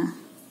പോവുകയാണ്.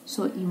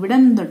 സോ ഇവിടെ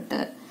തൊട്ട്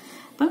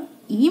അപ്പൊ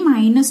ഈ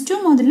 -2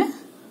 മുതൽ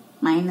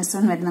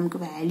 -1 വരെ നമുക്ക്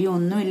വാല്യൂ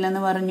ഒന്നും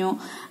ഇല്ലെന്ന് പറഞ്ഞു.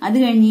 അത്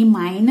കഴിഞ്ഞ് ഈ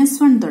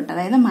 -1 തൊട്ട്,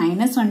 അതായത്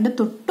 -1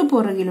 തൊട്ട്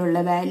പുറകിലുള്ള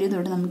വാല്യൂ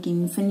തൊട്ട് നമുക്ക്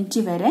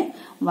ഇൻഫിനിറ്റി വരെ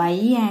y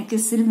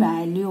ആക്സിസിൽ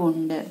വാല്യൂ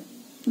ഉണ്ട്.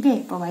 ഓക്കെ,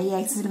 ഇപ്പൊ y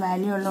ആക്സിസിൽ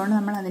വാല്യൂ ഉള്ളതുകൊണ്ട്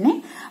നമ്മൾ അതിനെ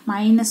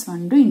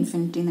 -1 to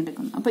ഇൻഫിനിറ്റി എന്ന്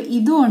എടുക്കുന്നു. അപ്പൊ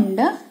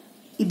ഇതുമുണ്ട്,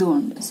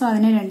 ഇതുമുണ്ട്. സോ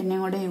അതിനെ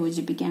രണ്ടിനെയും കൂടെ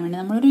യോജിപ്പിക്കാൻ വേണ്ടി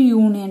നമ്മളൊരു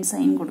യൂണിയൻ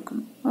സൈൻ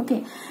കൊടുക്കുന്നു. Okay,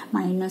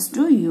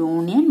 -2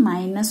 union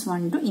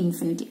 -1 to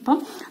infinity. അപ്പം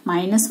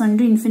 -1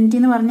 to ഇൻഫിനിറ്റി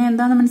എന്ന് പറഞ്ഞാൽ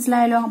എന്താണെന്ന്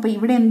മനസ്സിലായല്ലോ. അപ്പൊ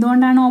ഇവിടെ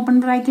എന്തുകൊണ്ടാണ് ഓപ്പൺ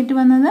ബ്രാക്കറ്റ്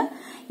വന്നത്?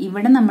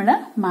 ഇവിടെ നമ്മൾ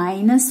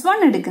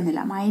 -1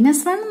 എടുക്കുന്നില്ല,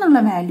 -1 എന്നുള്ള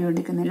വാല്യൂ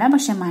എടുക്കുന്നില്ല,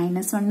 പക്ഷെ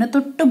 -1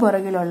 തൊട്ട്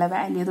പുറകിലുള്ള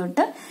വാല്യൂ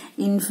തൊട്ട്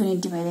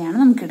ഇൻഫിനിറ്റി വരെയാണ്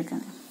നമുക്ക്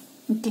എടുക്കുന്നത്.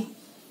 ഓക്കെ,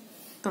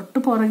 തൊട്ട്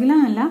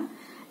പുറകിലെന്നല്ല,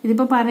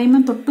 ഇതിപ്പോ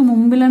പറയുമ്പോൾ തൊട്ട്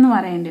മുമ്പിലെന്ന്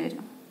പറയേണ്ടി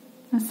വരും.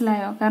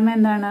 മനസ്സിലായോ? കാരണം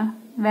എന്താണ്?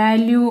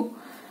 വാല്യൂ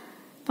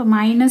ഇപ്പൊ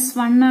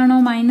 -1 ആണോ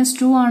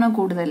 -2 ആണോ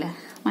കൂടുതൽ?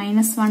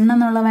 -1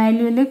 എന്നുള്ള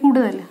വാല്യൂ അല്ലേ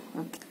കൂടുതൽ.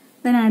 ഓക്കെ,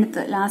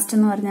 ഇതിനടുത്ത് ലാസ്റ്റ്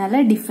എന്ന് പറഞ്ഞാൽ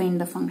ഡിഫൈൻ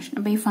ദ ഫംഗ്ഷൻ.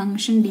 അപ്പൊ ഈ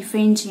ഫംഗ്ഷൻ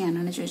ഡിഫൈൻ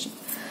ചെയ്യാനാണ് ചോദിച്ചത്.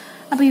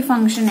 അപ്പൊ ഈ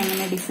ഫംഗ്ഷൻ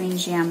എങ്ങനെ ഡിഫൈൻ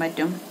ചെയ്യാൻ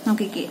പറ്റും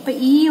നോക്കിക്കേ. അപ്പൊ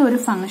ഈ ഒരു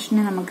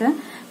ഫംഗ്ഷനെ നമുക്ക്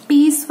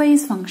പീസ്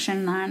വൈസ് ഫംഗ്ഷൻ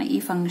എന്നാണ് ഈ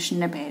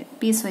ഫംഗ്ഷന്റെ പേര്,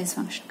 പീസ് വൈസ്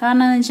ഫംഗ്ഷൻ.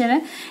 കാരണം എന്ന് വെച്ചാൽ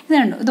ഇത്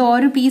കണ്ടു, ഇത്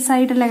ഓരോ പീസ്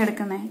ആയിട്ടല്ലേ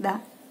കിടക്കുന്നത്.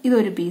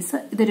 ഇതൊരു പീസ്,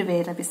 ഇതൊരു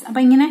വേറെ പീസ്. അപ്പൊ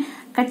ഇങ്ങനെ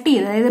കട്ട്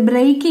ചെയ്ത്, അതായത്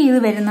ബ്രേക്ക് ചെയ്ത്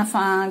വരുന്ന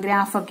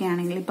ഗ്രാഫ് ഒക്കെ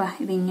ആണെങ്കിൽ, ഇപ്പൊ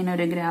ഇത് ഇങ്ങനെ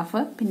ഒരു ഗ്രാഫ്,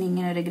 പിന്നെ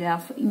ഇങ്ങനെ ഒരു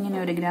ഗ്രാഫ്, ഇങ്ങനെ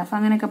ഒരു ഗ്രാഫ്,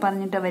 അങ്ങനെയൊക്കെ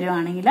പറഞ്ഞിട്ട്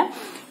വരുവാണെങ്കിൽ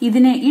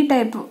ഇതിനെ, ഈ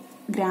ടൈപ്പ്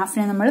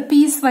ഗ്രാഫിനെ നമ്മൾ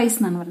പീസ് വൈസ്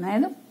എന്നാണ് പറയുന്നത്.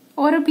 അതായത്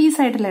ഓരോ പീസ്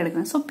ആയിട്ടല്ലേ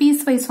എടുക്കുന്നത്. സോ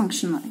പീസ് വൈസ്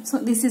ഫംഗ്ഷൻ എന്ന് പറയും. So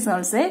this is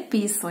also A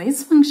piece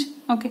vice function.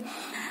 Okay,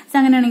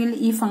 അങ്ങനെയാണെങ്കിൽ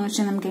ഈ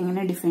ഫംഗ്ഷൻ നമുക്ക്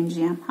എങ്ങനെ ഡിഫൈൻ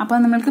ചെയ്യാം? അപ്പൊ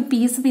നമ്മൾക്ക്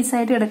പീസ്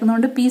ആയിട്ട്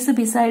എടുക്കുന്നതുകൊണ്ട്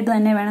പീസ് ആയിട്ട്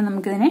തന്നെ വേണം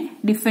നമുക്കിതിനെ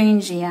ഡിഫൈൻ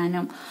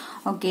ചെയ്യാനും.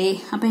 ഓക്കെ,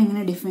 അപ്പൊ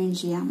എങ്ങനെ ഡിഫൈൻ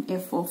ചെയ്യാം?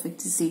 F of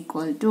X is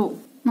equal to,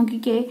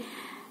 നോക്കിക്കേ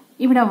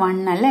ഇവിടെ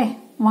 1 അല്ലേ,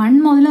 1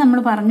 മുതൽ നമ്മൾ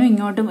പറഞ്ഞു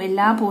ഇങ്ങോട്ടും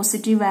എല്ലാ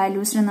പോസിറ്റീവ്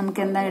വാല്യൂസിനും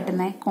നമുക്ക് എന്താ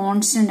കിട്ടുന്നത്?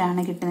 കോൺസ്റ്റന്റ്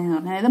ആണ് കിട്ടുന്നതെന്ന്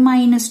പറഞ്ഞു. അതായത്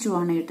 -2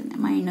 ആണ് കിട്ടുന്നത്.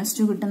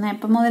 -2 കിട്ടുന്നത്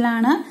എപ്പോൾ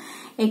മുതലാണ്?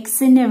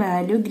 എക്സിന്റെ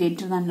value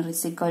greater than or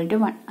equal to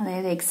 1.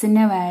 അതായത്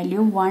എക്സിന്റെ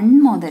വാല്യൂ 1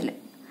 മുതൽ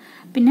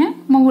പിന്നെ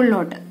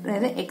മുകളിലോട്ട്,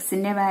 അതായത്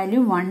എക്സിന്റെ വാല്യൂ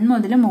 1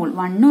 മുതൽ മുകളിൽ,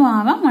 1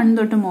 ആവാം 1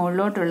 തൊട്ട്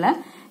മുകളിലോട്ടുള്ള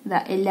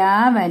എല്ലാ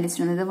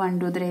വാല്യൂസിനും, അതായത് 1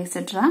 2 3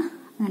 എക്സെട്ര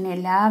അങ്ങനെ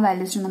എല്ലാ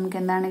വാല്യൂസിനും നമുക്ക്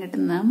എന്താണ്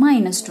കിട്ടുന്നത്?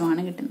 -2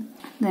 ആണ് കിട്ടുന്നത്.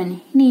 തന്നെ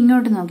ഇനി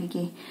ഇങ്ങോട്ട്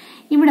നോക്കിക്കേ,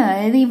 ഇവിടെ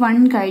അതായത് ഈ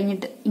 1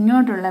 കഴിഞ്ഞിട്ട്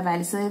ഇങ്ങോട്ടുള്ള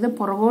വാല്യൂസ്, അതായത്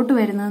പുറകോട്ട്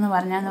വരുന്നതെന്ന്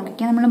പറഞ്ഞാൽ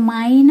നോക്കിക്കേ നമ്മൾ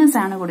മൈനസ്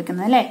ആണ്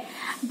കൊടുക്കുന്നത് അല്ലെ.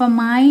 അപ്പൊ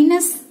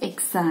 -x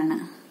ആണ്.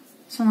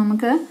 സോ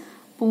നമുക്ക്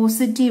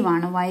പോസിറ്റീവ്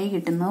ആണ് y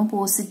കിട്ടുന്നത്,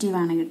 പോസിറ്റീവ്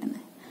ആണ്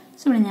കിട്ടുന്നത്.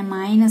 സോ ഇവിടെ ഞാൻ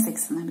 -x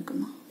എന്ന്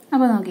എടുക്കുന്നു.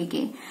 അപ്പൊ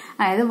നോക്കിക്കേ,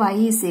 അതായത് y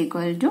is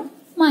equal to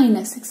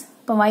 -x.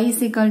 അപ്പൊ y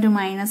is equal to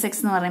 -x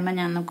എന്ന് പറയുമ്പോൾ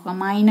ഞാൻ നോക്കുക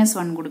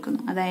 -1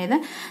 കൊടുക്കുന്നു. അതായത്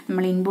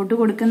നമ്മൾ ഇൻപുട്ട്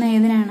കൊടുക്കുന്ന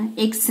ഏതിനാണ്?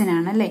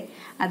 എക്സിനാണ് അല്ലെ.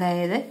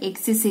 അതായത് x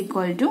ഈസ്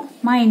ഈക്വൽ ടു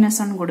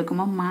 -1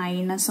 കൊടുക്കുമ്പോൾ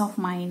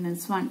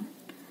 -1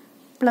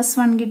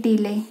 +1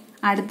 കിട്ടിയില്ലേ.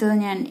 അടുത്തത്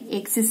ഞാൻ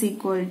x ഈസ്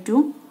ഈക്വൽ ടു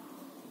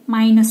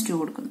 -2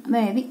 കൊടുക്കുന്നു.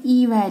 അതായത് ഈ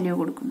വാല്യൂ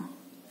കൊടുക്കുന്നു.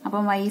 അപ്പൊ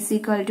y ഈസ്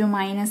ഈക്വൽ ടു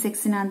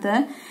 -xനകത്ത്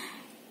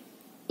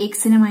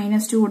എക്സിന്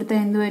 -2 കൊടുത്താൽ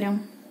എന്ത് വരും?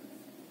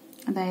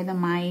 അതായത്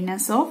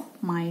 -2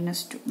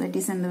 ദാറ്റ്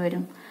ഈസ് എന്ത്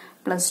വരും?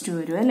 +2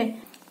 വരും അല്ലെ.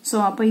 സോ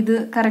അപ്പൊ ഇത്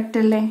കറക്റ്റ്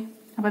അല്ലേ.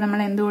 അപ്പൊ നമ്മൾ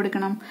എന്ത്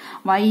കൊടുക്കണം?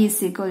 y is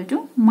equal to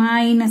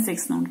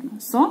 -x കൊടുക്കണം.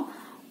 So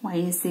y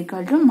is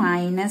equal to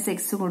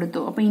 -x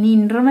കൊടുത്തു. അപ്പൊ ഇനി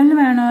ഇന്റർവെൽ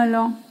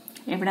വേണമല്ലോ.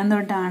 എവിടെ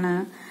തൊട്ടാണ്?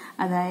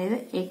 അതായത്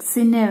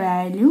എക്സിന്റെ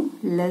വാല്യൂ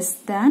ലെസ്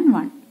ദാൻ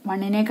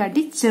 1നെ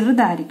കാട്ടി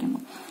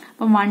ചെറുതായിരിക്കുമ്പോൾ.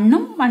 അപ്പൊ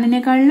 1ഉം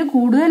 1നേക്കാളിൽ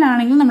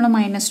കൂടുതലാണെങ്കിൽ നമ്മൾ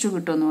 -2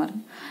 കിട്ടുമെന്ന്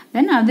പറഞ്ഞു.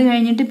 ദെൻ അത്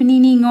കഴിഞ്ഞിട്ട് പിന്നെ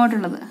ഇനി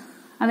ഇങ്ങോട്ടുള്ളത്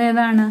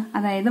അതേതാണ്?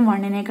 അതായത്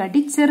 1നെ കാട്ടി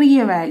ചെറിയ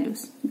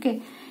വാല്യൂസ്. ഓക്കെ,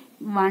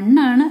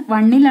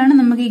 1ലാണ്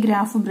നമുക്ക് ഈ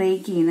ഗ്രാഫ്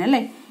ബ്രേക്ക് ചെയ്യുന്നത്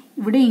അല്ലെ.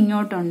 ഇവിടെ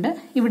ഇങ്ങോട്ടുണ്ട്,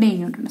 ഇവിടെ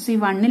ഇങ്ങോട്ടുണ്ട്. സോ ഈ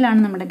 1ലാണ്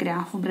നമ്മുടെ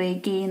ഗ്രാഫ്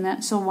ബ്രേക്ക് ചെയ്യുന്നത്.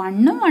 സോ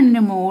 1ഉം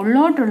 1ന്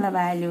മുകളിലോട്ടുള്ള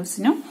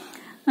വാല്യൂസിനും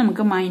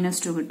നമുക്ക്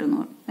 -2 കിട്ടുമെന്ന്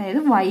പറഞ്ഞു.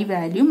 അതായത് y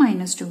വാല്യൂ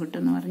 -2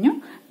 കിട്ടുമെന്ന് പറഞ്ഞു.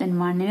 ദെൻ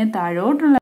 1ന് താഴോട്ടുള്ള